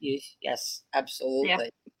 Yeah. Yes, absolutely.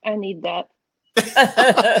 Yeah, I need that.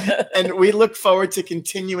 And we look forward to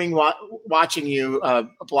continuing watching you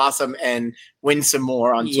blossom and win some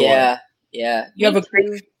more on tour. Yeah. You have a great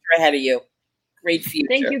future ahead of you. Great future.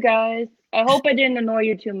 Thank you, guys. I hope I didn't annoy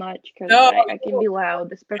you too much, because I can be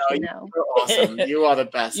loud, especially now. You're awesome. You are the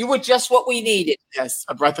best. You were just what we needed. Yes,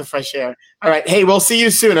 a breath of fresh air. All right. Hey, we'll see you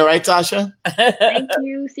soon. All right, Dasha? Thank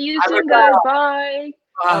you. See you soon, guys. Bye.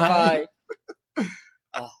 Bye.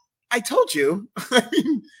 I told you.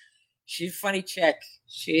 She's a funny chick.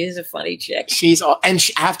 She is a funny chick. I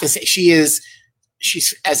have to say, she's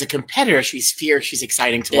as a competitor, she's fierce. She's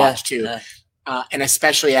exciting to watch too. And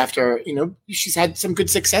especially after, she's had some good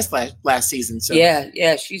success last season. So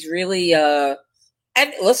yeah. She's really, and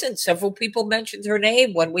listen, several people mentioned her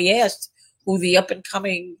name when we asked who the up and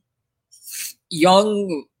coming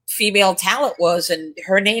young female talent was, and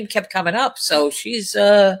her name kept coming up. So she's,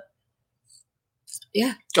 Don't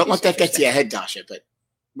let that get to your head, Dasha, but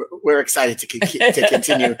we're excited to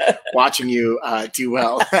continue watching you do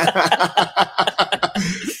well.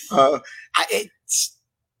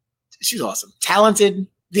 She's awesome, talented.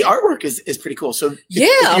 The artwork is pretty cool. So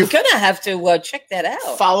I'm gonna have to check that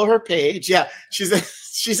out. Follow her page. Yeah, she's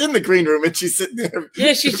in the green room and she's sitting there.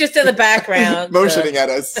 Yeah, she's just in the background, motioning at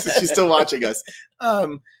us. She's still watching us.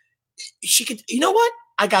 she could. You know what?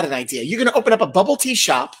 I got an idea. You're going to open up a bubble tea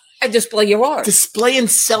shop. And display your art. Display and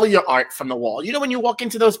sell your art from the wall. You know when you walk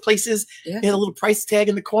into those places, Yeah. you have a little price tag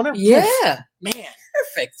in the corner? Yeah. Man.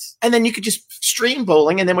 Perfect. And then you could just stream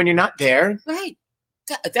bowling, and then when you're not there, Right.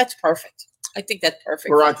 That's perfect. I think that's perfect.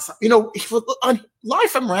 we're on. On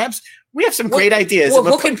Live from Rabs, we have some great ideas. We're and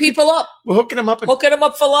hooking people up. We're hooking them up. Hooking them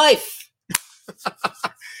up for life.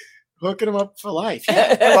 Hooking them up for life.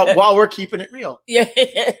 Yeah. while we're keeping it real. Yeah.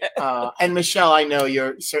 And Michelle, I know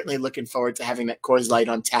you're certainly looking forward to having that Coors Light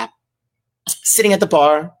on tap, sitting at the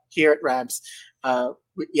bar here at Rabs.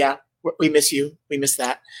 We miss you. We miss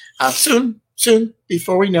that. Soon,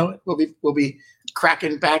 before we know it, we'll be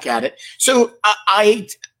cracking back at it. So I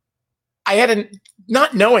had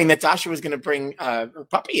not knowing that Dasha was going to bring her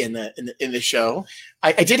puppy in the show.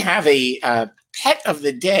 I did have a pet of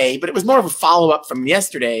the day, but it was more of a follow up from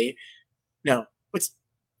yesterday. No, what's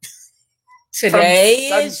Today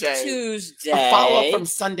is Sunday. Tuesday. A follow up from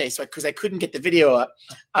Sunday, so because I couldn't get the video up.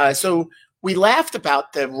 So we laughed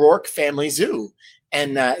about the Rourke Family Zoo,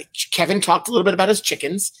 and Kevin talked a little bit about his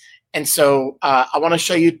chickens. And so I want to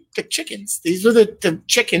show you the chickens. These were the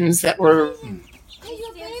chickens that were.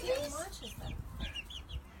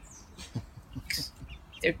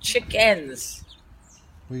 They're chickens.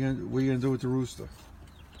 What are you gonna do with the rooster?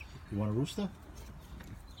 You want a rooster?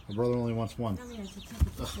 My brother only wants one.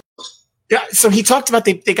 Yeah, so he talked about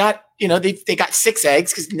they got they got 6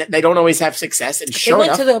 eggs because they don't always have success. And They sure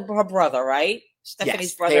went enough, to her brother, right? Stephanie's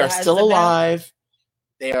yes, brother. they are has still them now. alive.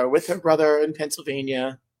 They are with her brother in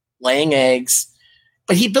Pennsylvania, laying eggs.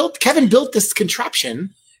 But Kevin built this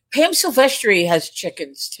contraption. Pam Silvestri has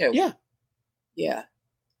chickens too. Yeah. Yeah.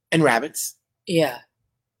 And rabbits. Yeah.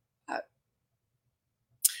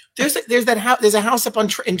 There's that house. There's a house up on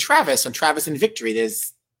Travis and Victory.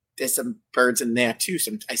 There's some birds in there too.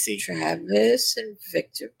 I see Travis and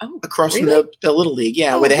Victor. Oh, across really? from the Little League.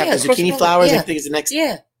 Yeah, Oh, where they have yeah, the across zucchini the- flowers. yeah. I think is the next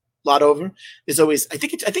Yeah. lot over. There's always. I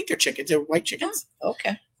think they're chickens. They're white chickens.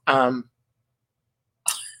 Okay. Um.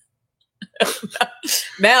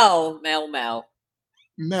 Mel.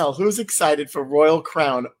 Mel, who's excited for Royal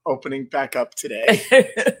Crown opening back up today?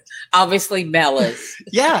 Obviously, Mel is.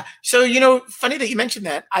 Yeah. So, funny that you mentioned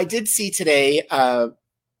that. I did see today,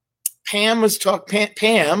 Pam Allah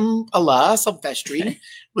Silvestri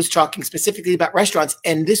was talking specifically about restaurants.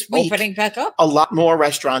 And this week, Opening back up. a lot more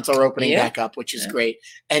restaurants are opening Yeah. back up, which is Yeah. great.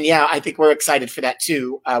 And yeah, I think we're excited for that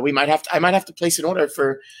too. I might have to place an order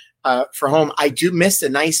for home. I do miss a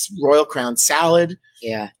nice Royal Crown salad.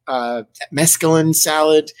 Yeah. Mescaline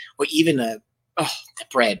salad, or even the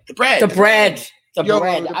bread. The bread. The Yo,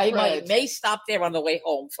 bread. the I bread. may stop there on the way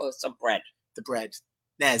home for some bread. The bread.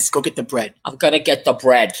 Nez, go get the bread. I'm gonna get the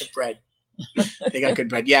bread. The bread. They got good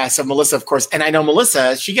bread. Yeah. So Melissa, of course, and I know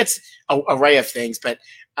Melissa, she gets an array of things, but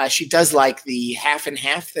she does like the half and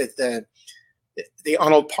half, the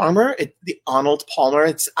Arnold Palmer.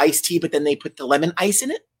 It's iced tea, but then they put the lemon ice in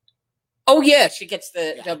it. Oh yeah, she gets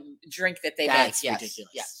the drink that they That's make. Yes.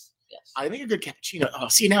 ridiculous. Yes. I think a good cappuccino. Oh,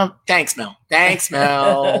 see now. Thanks, Mel. Thanks,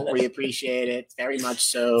 Mel. We appreciate it very much.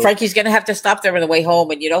 So, Frankie's gonna have to stop there on the way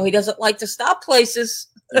home, and he doesn't like to stop places.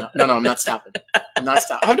 no, I'm not stopping. I'm not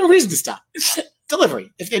stopping. I have no reason to stop.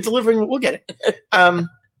 Delivery. If they're delivering, we'll get it. And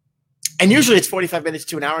usually it's 45 minutes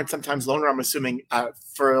to an hour, and sometimes longer. I'm assuming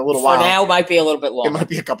for a little For while. now, might be a little bit It longer. might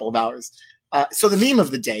be a couple of hours. So the meme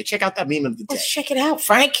of the day. Check out that meme of the day. Let's check it out,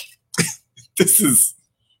 Frank. This is.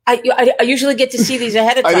 I usually get to see these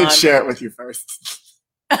ahead of time. I didn't share it with you first.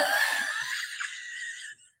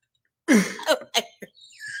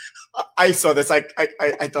 I saw this. I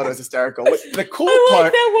thought it was hysterical. The cool I like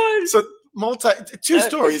part. that one. So two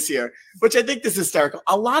stories here, which I think this is hysterical.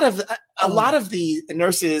 A lot of the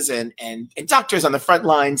nurses and doctors on the front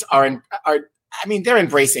lines are they're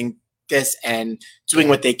embracing this and doing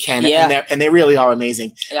what they can, Yeah. and they really are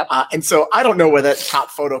amazing. Yep. And so I don't know where that top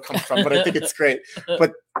photo comes from, but I think it's great.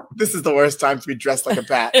 But this is the worst time to be dressed like a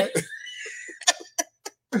bat.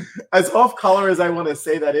 As off color as I want to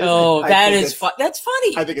say that is. Oh, I that think is fun. That's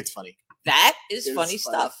funny. I think it's funny. That is It is funny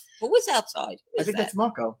funny. stuff. Who was outside? Who I is think that? that's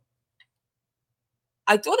Marco.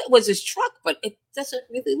 I thought it was his truck, but it doesn't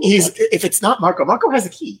really look He's like it. if it's not Marco has a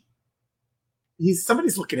key.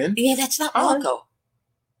 Somebody's looking in. Yeah, that's not Hi. Marco.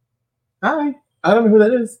 Hi. I don't know who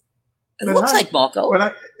that is. It But looks hi. like Marco.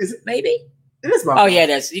 Is it? Maybe. It is Marco. Oh, yeah, it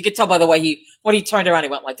is. You could tell by the way when he turned around, he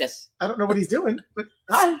went like this. I don't know what he's doing, but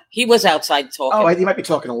hi. He was outside talking. Oh, he might be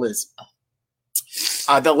talking to Liz.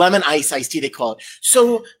 The lemon iced tea, they call it.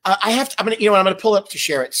 So I'm gonna pull up to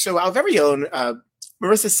share it. So our very own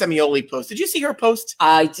Marissa Semioli post. Did you see her post?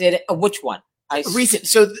 I did. Which one? Recent.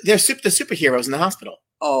 So they're the superheroes in the hospital.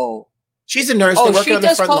 Oh, She's a nurse. Oh, They're working she on the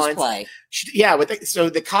does front lines. cosplay. So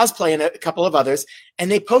the cosplay and a couple of others, and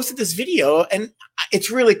they posted this video, and it's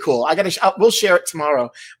really cool. We'll share it tomorrow.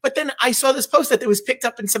 But then I saw this post that it was picked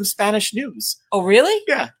up in some Spanish news. Oh, really?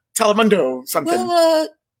 Yeah, Telemundo something. Well,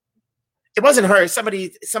 It wasn't her. Somebody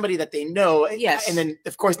that they know. Yes. And then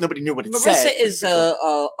of course nobody knew what it Marissa said. is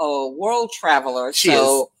a world traveler, She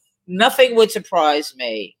so nothing would surprise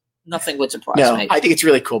me. Nothing would surprise No, me. I think it's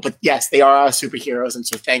really cool. But yes, they are our superheroes, and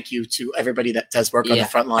so thank you to everybody that does work on the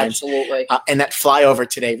front lines. Absolutely. And that flyover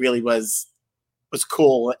today really was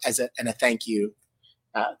cool and a thank you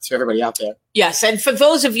to everybody out there. Yes, and for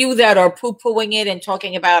those of you that are poo-pooing it and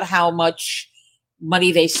talking about how much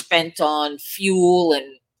money they spent on fuel and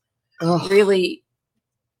really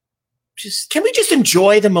just can we just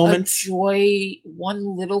enjoy the moment? Enjoy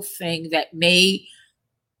one little thing that may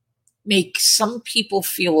make some people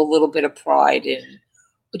feel a little bit of pride in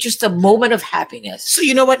just a moment of happiness. So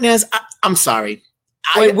you know what, Naz? I'm sorry.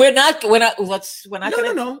 We're not going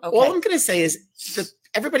to. No. All I'm going to say is that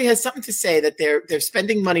everybody has something to say that they're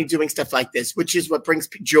spending money doing stuff like this, which is what brings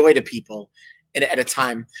joy to people at a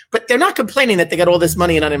time. But they're not complaining that they got all this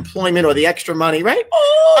money in unemployment or the extra money, right?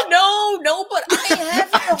 Oh, no, but I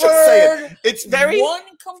haven't heard it's very one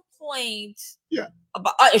complaint. Yeah.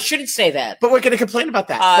 I shouldn't say that. But we're going to complain about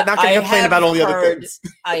that. But not going to complain about all the other things.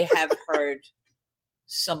 I have heard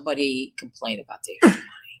somebody complain about the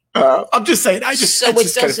I'm just saying. So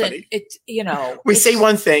it doesn't. We say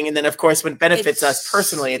one thing, and then of course, when it benefits us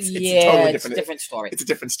personally, it's a totally different story. It's a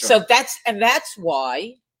different story. So that's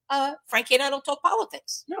why Frankie and I don't talk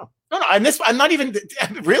politics. No. I'm not even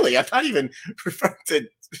really. I'm not even referring to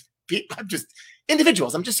people. I'm just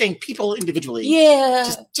individuals. I'm just saying people individually.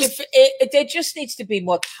 Yeah. There just needs to be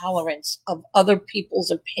more tolerance of other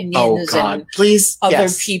people's opinions. Oh God, and please. Other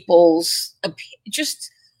people's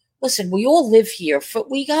just. Listen, we all live here.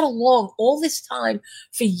 We got along all this time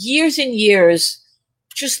for years and years,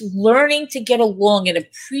 just learning to get along and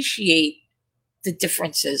appreciate the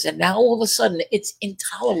differences. And now all of a sudden it's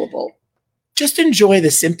intolerable. Just enjoy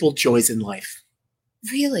the simple joys in life.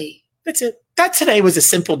 Really? That's it. That today was a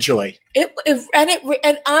simple joy. And honestly,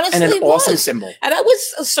 and an awesome symbol. And I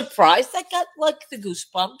was surprised. I got like the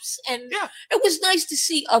goosebumps, and it was nice to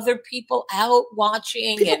see other people out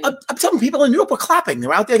watching. I'm telling people in Europe were clapping.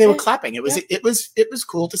 They're out there. They were clapping. It was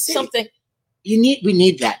cool to see. Something. We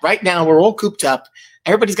need that right now. We're all cooped up.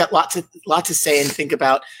 Everybody's got lots to say and think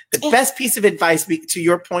about. The best piece of advice, to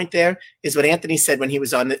your point, there is what Anthony said when he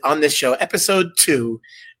was on this show, episode 2.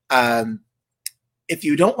 If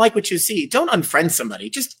you don't like what you see, don't unfriend somebody.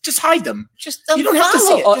 Just hide them. You don't have to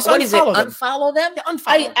see it. Just what is it? unfollow them. Unfollow them? Yeah, unfollow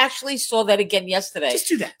I them. actually saw that again yesterday. Just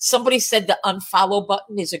do that. Somebody said the unfollow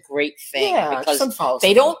button is a great thing because just unfollow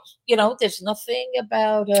they somebody. don't. There's nothing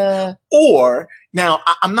about. Or now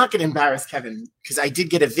I'm not going to embarrass Kevin because I did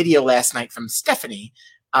get a video last night from Stephanie.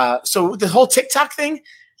 So the whole TikTok thing.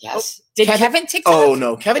 Yes. Did Kevin TikTok? Oh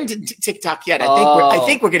no, Kevin didn't TikTok yet. I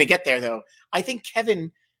think we're going to get there though. I think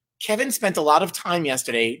Kevin spent a lot of time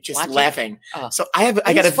yesterday just laughing. So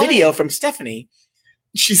I got a video from Stephanie.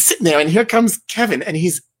 She's sitting there, and here comes Kevin, and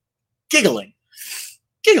he's giggling,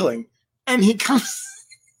 and he comes,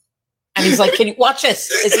 and he's like, "Can you watch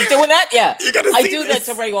this? Is he doing that? Yeah, you gotta I see do this.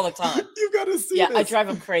 that to Ray all the time. You gotta see. Yeah, this. I drive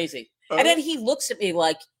him crazy, and then he looks at me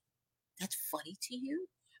like, "That's funny to you."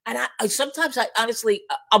 And I sometimes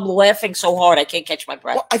I'm laughing so hard I can't catch my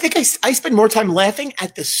breath. Well, I think I spend more time laughing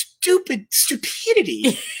at the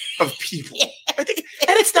stupidity of people. I think,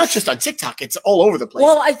 and it's not just on TikTok; it's all over the place.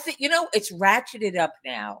 Well, I think it's ratcheted up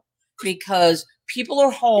now because people are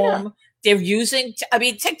home. Yeah. They're using.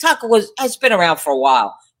 TikTok has been around for a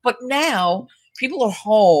while, but now people are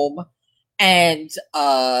home and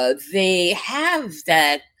they have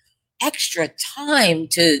that extra time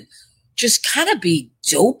to just kind of be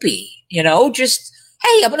dopey, just,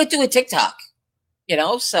 hey, I'm going to do a TikTok,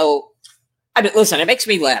 so listen, it makes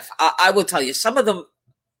me laugh. I will tell you, some of them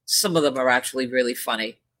are actually really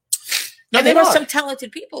funny. No, and there are some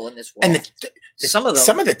talented people in this world. And some of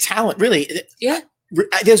the talent really. Yeah.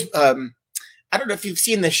 There's, I don't know if you've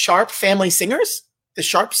seen the Sharp Family Singers, the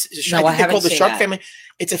Sharps. No, I haven't called the seen Sharp that. Family.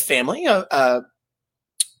 It's a family,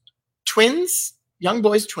 twins, young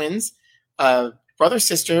boys, twins, brother,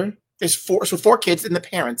 sister. There's four kids and the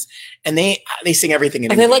parents, and they sing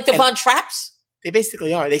everything. Are they like the Von Trapps? They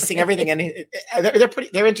basically are. They sing everything, and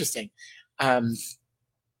they're interesting. I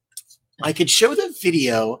could show the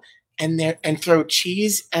video and throw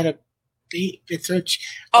cheese at a baby. That's the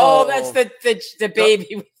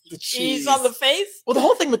baby with the cheese on the face. Well, the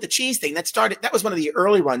whole thing with the cheese thing that was one of the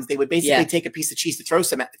early ones. They would basically take a piece of cheese to throw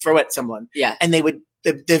at someone. Yeah, and they would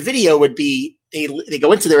the video would be they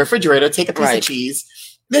go into the refrigerator, take a piece Right. of cheese.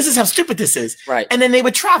 This is how stupid this is. Right. And then they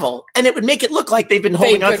would travel, and it would make it look like they've been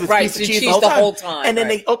holding on to this piece of cheese the whole time. And then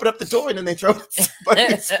they open up the door, and then they throw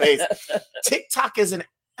somebody in space. TikTok is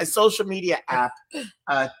a social media app,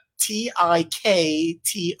 TikTok,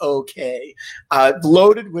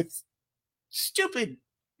 loaded with stupid,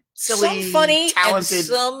 silly, some funny, talented and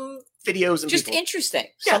some videos and just people. interesting.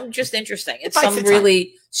 Yeah. Some just interesting, and By some TikTok.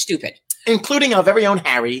 really stupid. Including our very own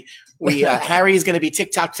Harry. Harry is going to be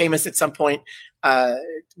TikTok famous at some point.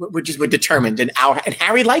 We're determined, and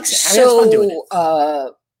Harry likes it. Harry has fun doing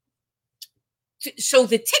it. So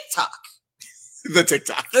the TikTok, The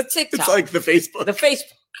TikTok. It's like the Facebook. the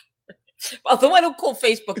Facebook. Although I don't call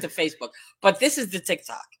Facebook the Facebook, but this is the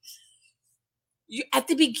TikTok. At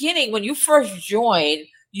the beginning, when you first join,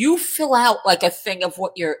 you fill out like a thing of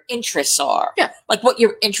what your interests are. Yeah. Like what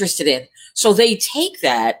you're interested in. So they take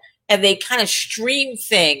that and they kind of stream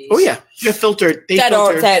things. Oh yeah, they're filtered. That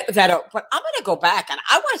are. But I'm going to go back and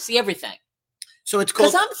I want to see everything. So it's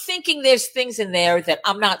called. Because I'm thinking there's things in there that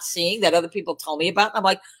I'm not seeing that other people tell me about. And I'm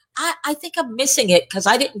like, I think I'm missing it because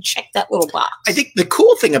I didn't check that little box. I think the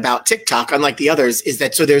cool thing about TikTok, unlike the others, is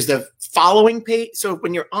that there's the following page. So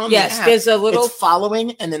when you're on the app, there's a little it's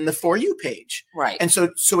following and then the For You page. right. And so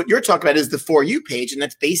what you're talking about is the For You page, and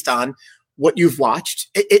that's based on what you've watched.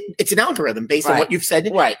 It's an algorithm based on Right. what you've said.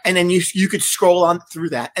 Right. And then you could scroll on through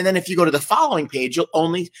that. And then if you go to the following page, you'll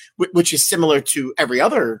only, which is similar to every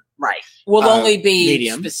other Right. Will only be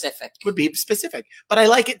medium. specific. would be specific. But I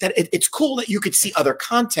like it that it's cool that you could see other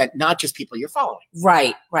content, not just people you're following.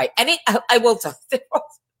 Right. Right. And I will tell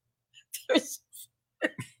there's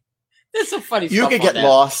some funny You stuff could on get there.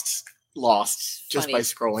 lost just Funny- by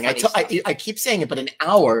scrolling. funny I keep saying it, but an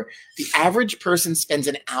hour, the average person spends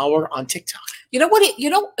an hour on TikTok. You know what? You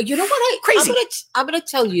know what? Crazy. I'm gonna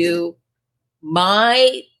tell you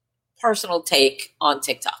my personal take on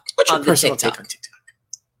TikTok. What's your on the personal TikTok. take on TikTok?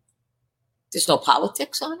 There's no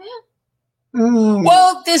politics on it. Mm.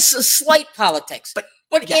 Well, there's a slight politics, But-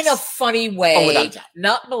 but yes. in a funny way, Oh, without doubt.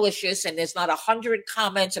 not malicious, and there's not 100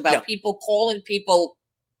 comments about No. people calling people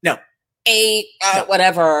No. No.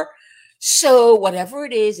 whatever. So whatever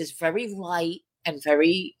it is very light and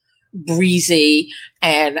very breezy,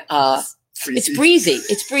 and it's breezy.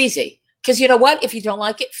 It's breezy because you know what? If you don't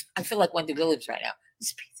like it, I feel like Wendy Williams right now.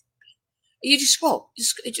 It's breezy. You just scroll,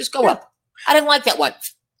 just go up. I didn't like that one.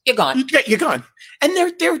 You're gone. You're gone. And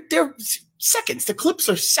they're seconds. The clips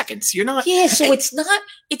are seconds. You're not. Yeah, so it's not,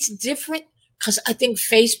 it's different because I think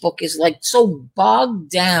Facebook is like so bogged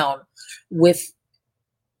down with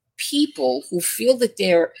people who feel that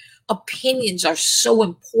their opinions are so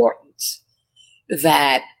important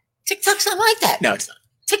that TikTok's not like that. No, it's not.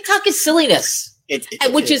 TikTok is silliness,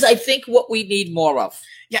 which is, I think, what we need more of.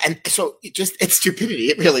 Yeah, and so it's stupidity.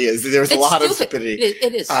 It really is. There's a lot of stupidity.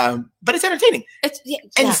 It is. But it's entertaining. Exactly.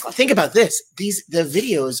 And think about this: the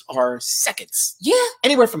videos are seconds, Yeah.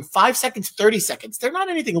 anywhere from 5 seconds to 30 seconds. They're not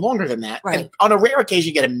anything longer than that. Right. And on a rare occasion,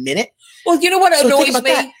 you get a minute. Well, you know what So think annoys about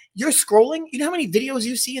me? that. You're scrolling. You know how many videos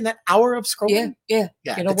you see in that hour of scrolling? Yeah.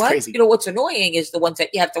 Yeah, You know it's what? crazy. You know what's annoying is the ones that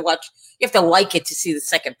you have to watch. You have to like it to see the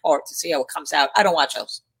second part to see how it comes out. I don't watch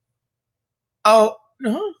those. Oh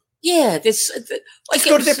no! Yeah, Like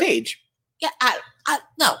go to their page. Yeah,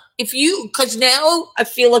 no. Because now I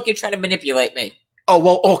feel like you're trying to manipulate me. Oh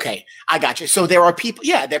well, okay, I got you. So there are people.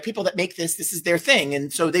 Yeah, there are people that make this. This is their thing,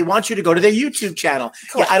 and so they want you to go to their YouTube channel.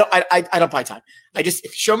 Correct. Yeah, I don't buy time.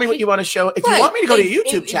 Show me what you want to show. If you want me to go to your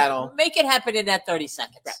YouTube channel, make it happen in that 30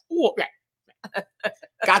 seconds. right.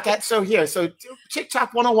 Got that. So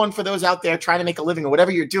TikTok 101 for those out there trying to make a living or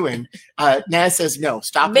whatever you're doing. Naz says no.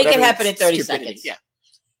 Stop. Make it whatever happen in 30 stupidity. seconds. Yeah.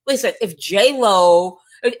 Listen, if J-Lo,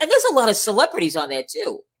 and there's a lot of celebrities on there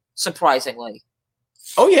too, surprisingly.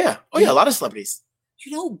 Oh yeah. A lot of celebrities.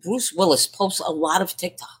 You know, Bruce Willis posts a lot of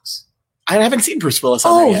TikToks. I haven't seen Bruce Willis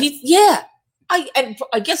on there yet.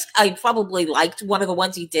 I guess I probably liked one of the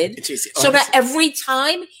ones he did. It's easy. So now every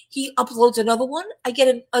time he uploads another one, I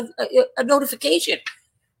get a notification.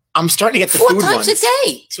 I'm starting to get the 4 food times ones. a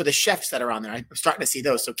day. So the chefs that are on there, I'm starting to see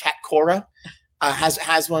those. So Kat Cora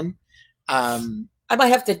has one. I might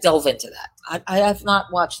have to delve into that. I have not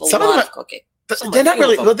watched a Some of lot them of cooking. They're not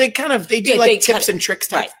really. them. Well, they do Yeah, like they tips kinda- and tricks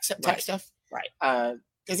type right. stuff. Right.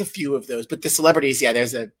 There's a few of those, but the celebrities, yeah,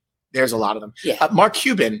 there's a lot of them. Yeah. Mark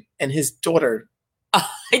Cuban and his daughter. I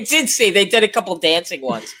did see they did a couple dancing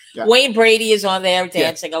ones. Yeah. Wayne Brady is on there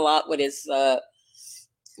dancing a lot with his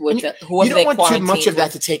whoever You they don't want too much quarantined of that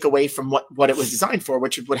with. to take away from what it was designed for,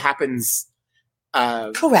 which is what happens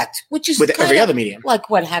Correct, which is with every kinda other medium. like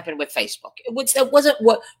what happened with Facebook. It wasn't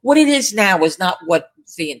what it is now was not what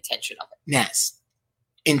the intention of it. Naz,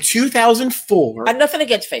 In 2004, I'm nothing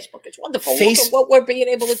against Facebook. It's wonderful. Look Face- at what we're being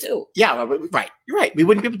able to do. yeah, right. You're right. We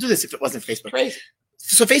wouldn't be able to do this if it wasn't Facebook. Crazy.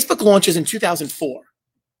 So Facebook launches in 2004,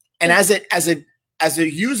 and as a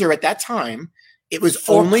user at that time, it was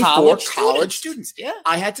For only college for college students. students. Yeah.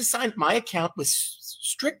 I had to sign. My account was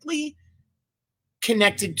strictly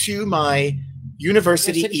connected to my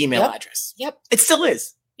university University, email yep. address. Yep. It still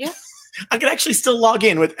is. Yeah. I can actually still log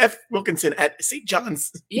in with F Wilkinson at St.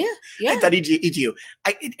 John's Yeah. Yeah. .edu.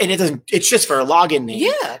 And it doesn't. It's just for a login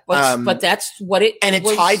name. Yeah. But that's what it And it's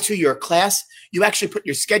was. tied to your class. You actually put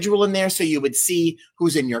your schedule in there so you would see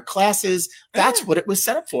who's in your classes. That's what it was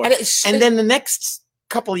set up for. And then the next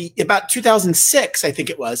about 2006, I think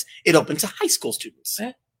it was, it opened to high school students.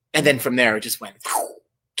 Yeah. And then from there, it just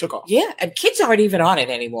took off. Yeah, and kids aren't even on it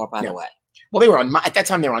anymore. By the way, Well, they were at that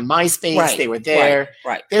time. They were on MySpace. Right, They were there.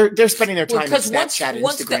 right. They're spending their time on Because Snapchat and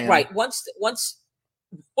Instagram.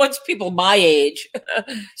 once people my age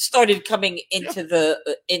started coming into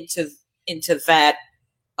into that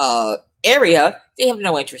area, they have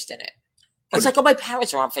no interest in it. It's like, oh, my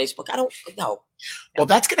parents are on Facebook. I don't know. Well,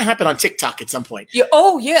 that's going to happen on TikTok at some point. Yeah.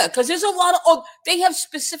 Oh, yeah. Because there's a lot of. They have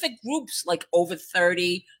specific groups like over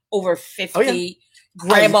 30, over 50. Oh, yeah.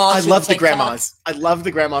 Grandmas. I with love the TikTok. grandmas. I love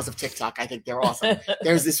the grandmas of TikTok. I think they're awesome.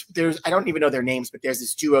 I don't even know their names, but there's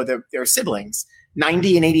this duo. They're siblings,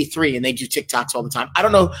 90 and 83, and they do TikToks all the time. I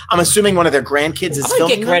don't know. I'm assuming one of their grandkids is I'm not filming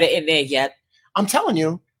getting them. credit in there yet. I'm telling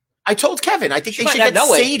you. I told Kevin, I think She they might should not get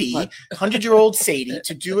know it, Sadie, but- 100-year-old Sadie,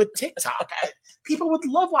 to do a TikTok. People would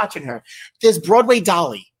love watching her. There's Broadway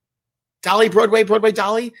Dolly. Broadway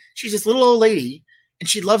Dolly. She's this little old lady, and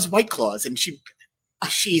she loves White Claws, and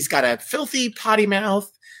she's got a filthy potty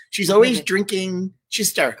mouth. She's always drinking. She's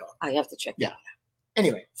hysterical. I have to check. Yeah.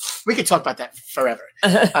 Anyway, we could talk about that forever.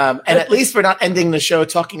 And at least we're not ending the show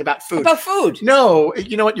talking about food. About food. No,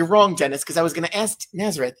 you know what? You're wrong, Dennis, because I was going to ask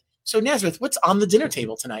Nazareth. So, Nazareth, what's on the dinner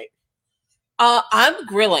table tonight? I'm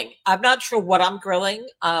grilling. I'm not sure what I'm grilling.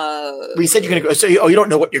 We said you're going to go. So, you don't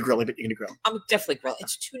know what you're grilling, but you're going to grill. I'm definitely grilling.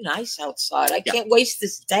 It's too nice outside. I can't waste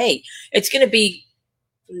this day. It's going to be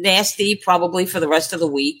nasty probably for the rest of the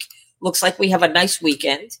week. Looks like we have a nice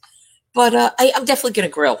weekend. But I'm definitely going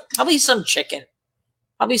to grill. Probably some chicken.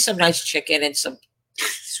 Probably some nice chicken and some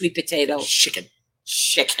sweet potato. Chicken.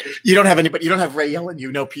 You don't have anybody. You don't have Ray yelling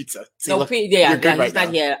you. No pizza. See, look, yeah, you're good he's right not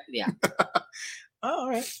now. here. Yeah. Oh, all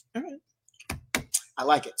right. I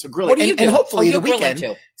like it. So grilling. What are you doing? And hopefully the you're grilling weekend,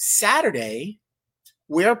 too. Saturday,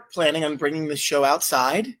 we're planning on bringing the show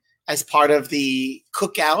outside as part of the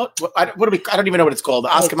cookout. I don't even know what it's called. The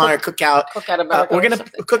Oscar Mayer cookout. Cookout America. We're going to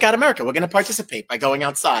cook out America. We're going to participate by going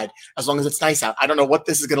outside as long as it's nice out. I don't know what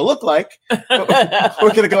this is going to look like, but we're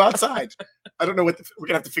going to go outside. I don't know we're going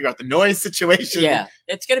to have to figure out the noise situation. Yeah,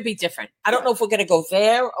 it's going to be different. I don't know if we're going to go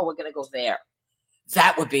there or we're going to go there.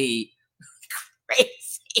 That would be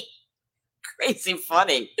crazy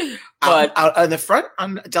funny. But out on the front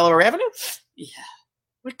on Delaware Avenue? yeah,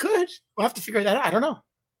 We could. We'll have to figure that out. I don't know.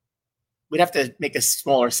 We'd have to make a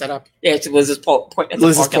smaller setup. yeah, it's Liz's point.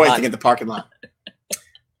 Liz is pointing at the parking lot.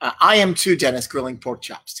 I am too, Dennis, grilling pork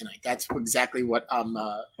chops tonight. That's exactly what I'm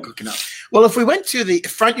cooking up. Well, if we went to the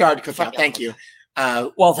front yard cookout, thank you.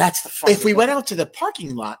 Well, that's the fun. If we went out to the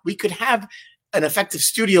parking lot, we could have an effective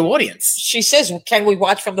studio audience. She says, "Can we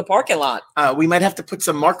watch from the parking lot?" We might have to put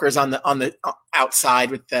some markers on the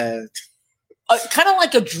outside with the. Kind of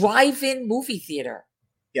like a drive-in movie theater.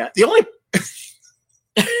 Yeah, the only.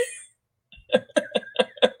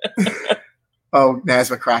 Oh, Naz,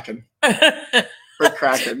 we're cracking. We're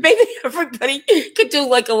cracking. Maybe everybody could do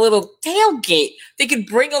like a little tailgate. They could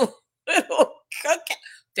bring a little cookout.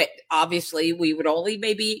 That obviously we would only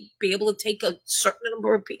maybe be able to take a certain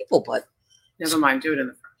number of people, but Never mind, do it in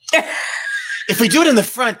the front. If we do it in the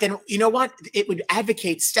front, then you know what? It would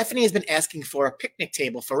advocate. Stephanie has been asking for a picnic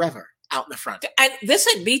table forever out in the front. and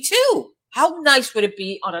listen, me too. How nice would it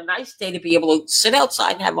be on a nice day to be able to sit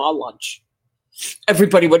outside and have our lunch?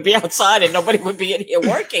 Everybody would be outside and nobody would be in here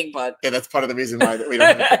working, but Yeah, that's part of the reason why we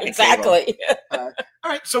don't have a picnic table. exactly. All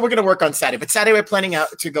right, so we're going to work on Saturday. But Saturday we're planning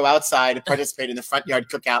to go outside and participate in the front yard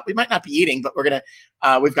cookout. We might not be eating, but we're going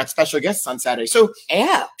to. We've got special guests on Saturday. So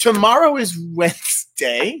Yeah. tomorrow is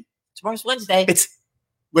Wednesday. Tomorrow's Wednesday.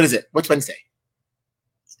 What is it? What's Wednesday?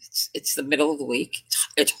 It's the middle of the week.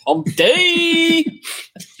 It's hump day.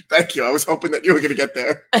 Thank you. I was hoping that you were going to get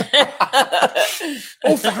there.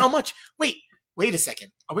 Oh, for how much? Wait a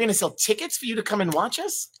second. Are we going to sell tickets for you to come and watch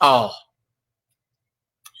us? Oh.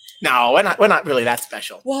 No, we're not really that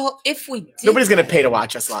special. Well, if we did Nobody's going to pay to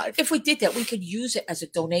watch us live. If we did that, we could use it as a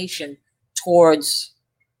donation towards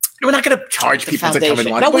We're not going to charge The people to come and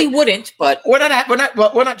foundation. watch. No, we wouldn't, but We're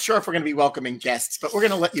not sure if we're going to be welcoming guests, but we're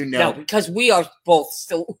going to let you no, know. because we are both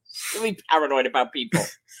still really paranoid about people.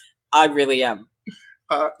 I really am.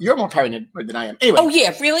 You're more paranoid than I am. Anyway, Oh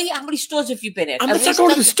yeah, really? How many stores have you been in? I'm At not least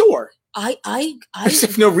going to the store. I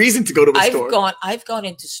There's no reason to go to a store. I've gone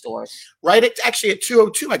into stores. Right at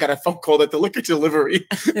 2:02, I got a phone call that the liquor delivery.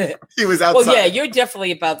 He was outside. Well, yeah,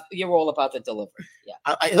 you're all about the delivery.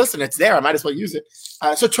 Yeah. Listen, it's there. I might as well use it.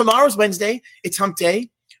 So tomorrow's Wednesday. It's Hump Day.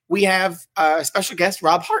 We have a special guest,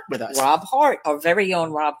 Rob Hart, with us. Rob Hart, our very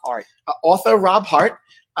own Rob Hart. Author Rob Hart.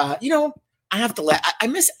 I have to I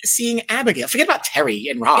miss seeing Abigail. Forget about Terry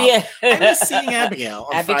and Rob. Yeah. I miss seeing Abigail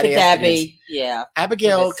on Abby Friday Kadabi. afternoons. Yeah.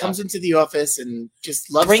 Abigail miss comes into the office and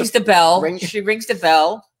just loves Rings to the bell. ring- She rings the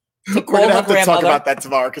bell. To We're call gonna her have to talk grandmother. about that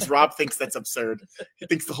tomorrow because Rob thinks that's absurd. He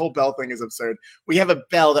thinks the whole bell thing is absurd. We have a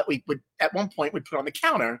bell that we would at one point would put on the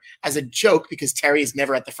counter as a joke because Terry is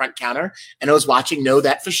never at the front counter. And those watching know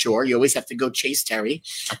that for sure. You always have to go chase Terry.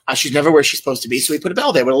 She's never where she's supposed to be. So we put a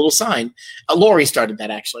bell there with a little sign. Lori started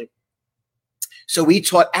that actually. So we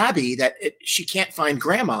taught Abby that she can't find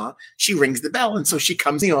grandma. She rings the bell. And so she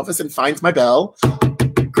comes in the office and finds my bell.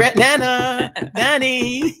 Nana,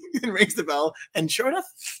 Nanny, and rings the bell. And sure enough,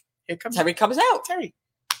 here comes Terry comes out. Terry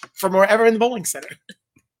from wherever in the bowling center.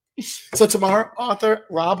 So tomorrow, author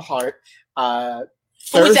Rob Hart. Who is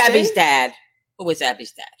Thursday, Abby's dad? Who is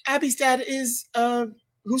Abby's dad? Abby's dad is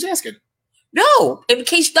who's asking? No, in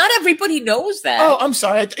case not everybody knows that. Oh, I'm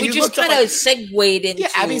sorry. we You just looked up kind of like- segued into. yeah.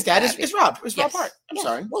 Abby's dad Abby. is Rob. It's Rob Yes. Hart. I'm Yeah.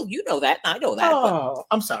 sorry. Well, you know that. And I know that. but Oh,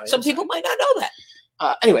 I'm sorry. some people might not know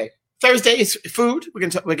that. Anyway, Thursday is food. We're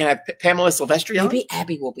gonna have Pamela Silvestri on. Maybe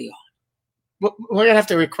Abby will be We're gonna have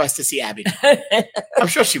to request to see Abby. on. I'm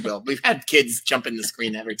sure she will. We've had kids jump in the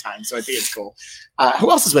screen every time, so I think it's cool.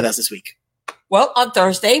 Who else is with us this week? Well, on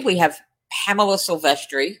Thursday, we have Pamela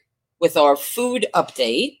Silvestri with our food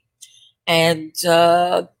update. And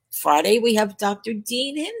Friday, we have Dr.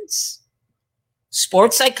 Dean Hintz,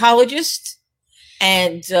 sports psychologist.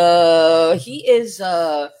 And he is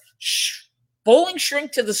bowling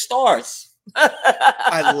shrink to the stars.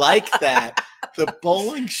 I like that. The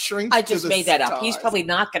bowling shrink. I to just the made that up. He's stars. probably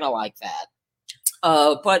not going to like that.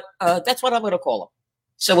 But that's what I'm going to call him.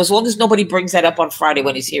 So as long as nobody brings that up on Friday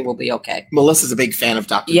when he's here, we'll be okay. Melissa's a big fan of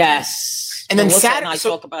Dr. Yes. And then Melissa Saturday- and I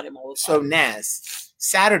so- talk about him all the So time. Naz,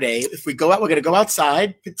 Saturday, if we go out, we're gonna go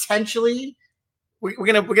outside. Potentially, we're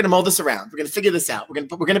gonna mull this around. We're gonna figure this out. We're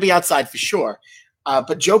gonna be outside for sure.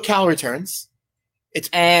 But Joe Cal returns.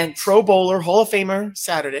 And Pro Bowler, Hall of Famer,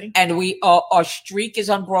 Saturday. we our streak is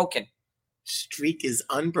unbroken Streak is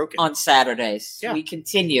unbroken. on Saturdays. Yeah. We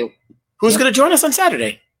continue. Who's Yep. gonna join us on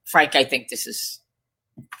Saturday? Frank, I think this is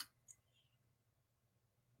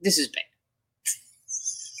big.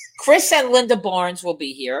 Chris and Linda Barnes will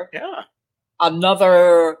be here. Yeah.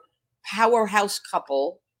 Another powerhouse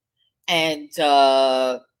couple. And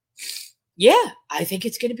yeah, I think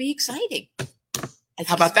it's going to be exciting.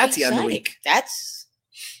 How about that's the other week? That's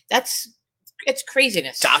it's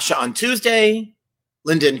craziness. Dasha on Tuesday,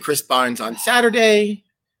 Linda and Chris Barnes on Saturday,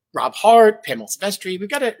 Rob Hart, Pamela Silvestri. We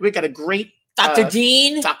got a great Dr.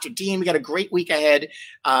 Dean. Dr. Dean. We got a great week ahead,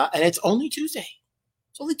 and it's only Tuesday.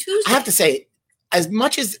 It's only Tuesday. I have to say, as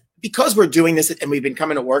much as because we're doing this and we've been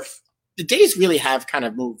coming to work, the days really have kind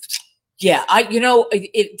of moved. Yeah,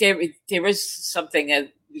 there is something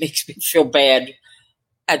that makes me feel bad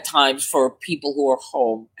at times for people who are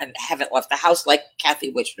home and haven't left the house, like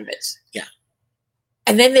Kathy Wichnovitz. Yeah.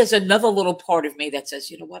 And then there's another little part of me that says,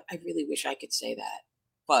 you know what, I really wish I could say that,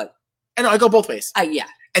 but And I go both ways. yeah.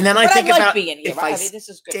 And then But I think like about being here. if I This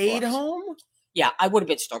is good. stayed for us. home, Yeah, I would have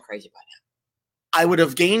been star crazy by now. I would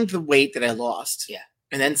have gained the weight that I lost. Yeah.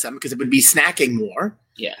 And then some because it would be snacking more.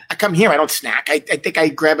 Yeah, I come here, I don't snack. I think I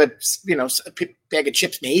grab a bag of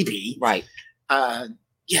chips maybe. right.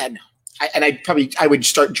 Yeah, no. I would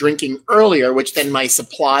start drinking earlier, which then my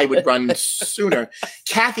supply would run sooner.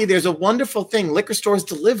 Kathy, there's a wonderful thing. Liquor stores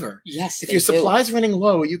deliver. Yes, If they your do. supply's running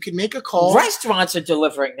low, you can make a call. Restaurants are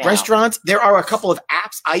delivering now. Restaurants, there are a couple of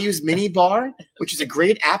apps. I use Minibar, which is a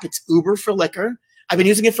great app. It's Uber for liquor. I've been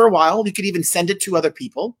using it for a while. You could even send it to other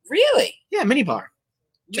people. Really? Yeah, Minibar.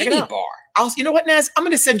 Check it Mini out. bar. You know what, Naz? I'm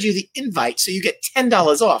going to send you the invite so you get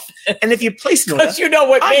 $10 off. And if you place an order, Because you know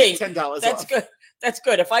what I me. get $10 That's off. good. That's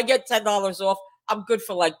good. If I get $10 off, I'm good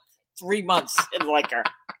for like 3 months in liquor.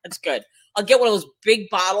 That's good. I'll get one of those big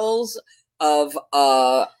bottles of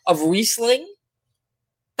Riesling.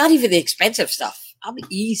 Not even the expensive stuff. I'm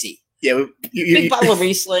easy. Yeah, Big bottle of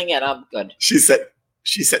Riesling, and I'm good. She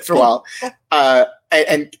said for a while.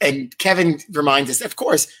 And Kevin reminds us, of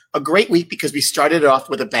course, a great week because we started it off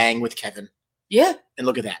with a bang with Kevin. Yeah, And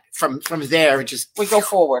look at that. From there, just we go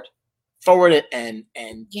forward. forward it and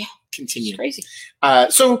Yeah. continue. It's crazy.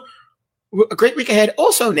 So a great week ahead.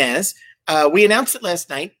 Also, Naz, we announced it last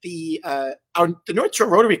night. The North Shore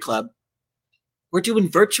Rotary Club, we're doing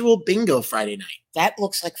virtual bingo Friday night. That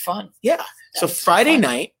looks like fun. Yeah. So That looks Friday fun.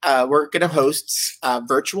 night, we're going to host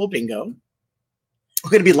virtual bingo. We're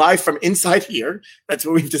going to be live from inside here. That's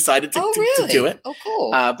what we've decided to, Oh, to really? do it. Oh, cool.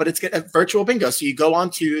 But it's a virtual bingo. So you go on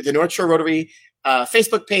to the North Shore Rotary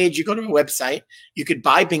Facebook page. You go to our website. You could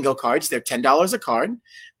buy bingo cards. They're $10 a card.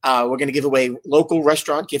 We're going to give away local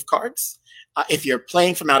restaurant gift cards. If you're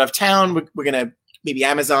playing from out of town, we're going to maybe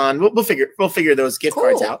Amazon. We'll figure those gift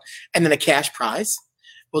cards Cool. out. And then a cash prize.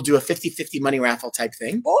 We'll do a 50-50 money raffle type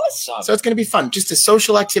thing. Awesome. So it's going to be fun. Just a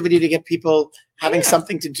social activity to get people having Yeah.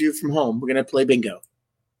 something to do from home. We're going to play bingo.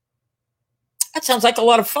 That sounds like a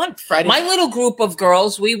lot of fun. Friday My night. little group of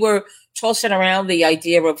girls, we were tossing around the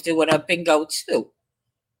idea of doing a bingo too.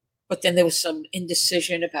 But then there was some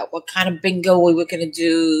indecision about what kind of bingo we were going to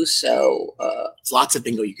do. So, There's lots of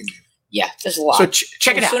bingo you can do. yeah, there's a lot. So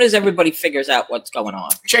check it as out. soon as everybody figures out what's going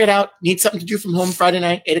on. Check it out. Need something to do from home Friday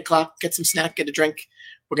night, 8 o'clock. Get some snack, get a drink.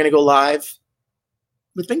 We're going to go live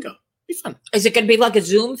with bingo. Be fun. Is it going to be like a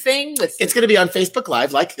Zoom thing? It's going to be on Facebook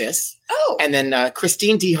Live like this. Oh, And then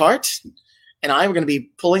Christine DeHart and I, we're going to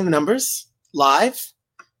be pulling the numbers live.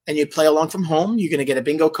 And you play along from home. You're going to get a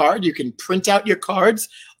bingo card. You can print out your cards,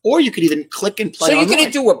 or you could even click and play so you're online. going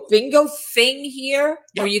to do a bingo thing here,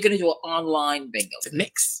 Yeah. or you're going to do an online bingo? It's a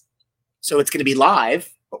mix. So it's going to be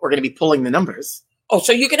live, but we're going to be pulling the numbers. Oh,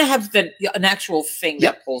 so you're going to have an actual thing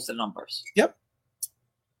Yep. that pulls the numbers. Yep.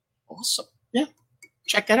 Awesome.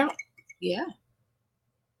 Check that out. Yeah.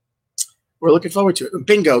 We're looking forward to it.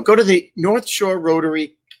 Bingo. Go to the North Shore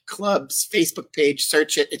Rotary Club's Facebook page.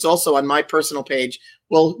 Search it. It's also on my personal page.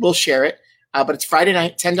 We'll share it. But it's Friday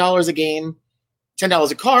night, $10 a game,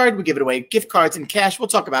 $10 a card. We give it away gift cards and cash. We'll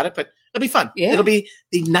talk about it, but it'll be fun. Yeah. It'll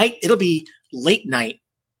be late night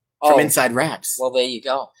from Inside Raps. Well, there you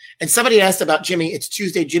go. And somebody asked about Jimmy. It's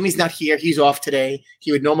Tuesday. Jimmy's not here. He's off today.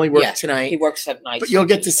 He would normally work Yeah, tonight. He works at night. But you'll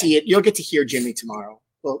get to see it. You'll get to hear Jimmy tomorrow.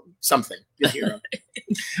 Well, something. You'll hear him.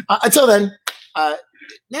 Until then,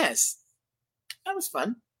 Naz, that was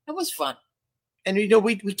fun. That was fun. And,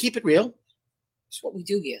 we keep it real. That's what we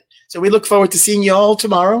do here. So we look forward to seeing you all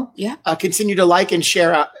tomorrow. Yeah. Continue to like and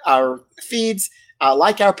share our feeds.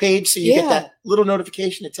 Like our page so you get Yeah. that little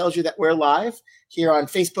notification that tells you that we're live here on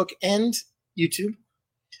Facebook and YouTube.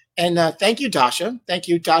 And thank you, Dasha. Thank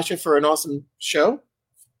you, Dasha, for an awesome show.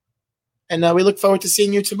 And we look forward to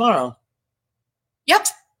seeing you tomorrow. Yep.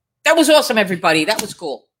 That was awesome, everybody. That was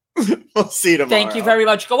cool. We'll see you tomorrow. Thank you very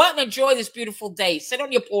much. Go out and enjoy this beautiful day. Sit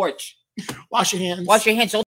on your porch. Wash your hands. Wash your hands.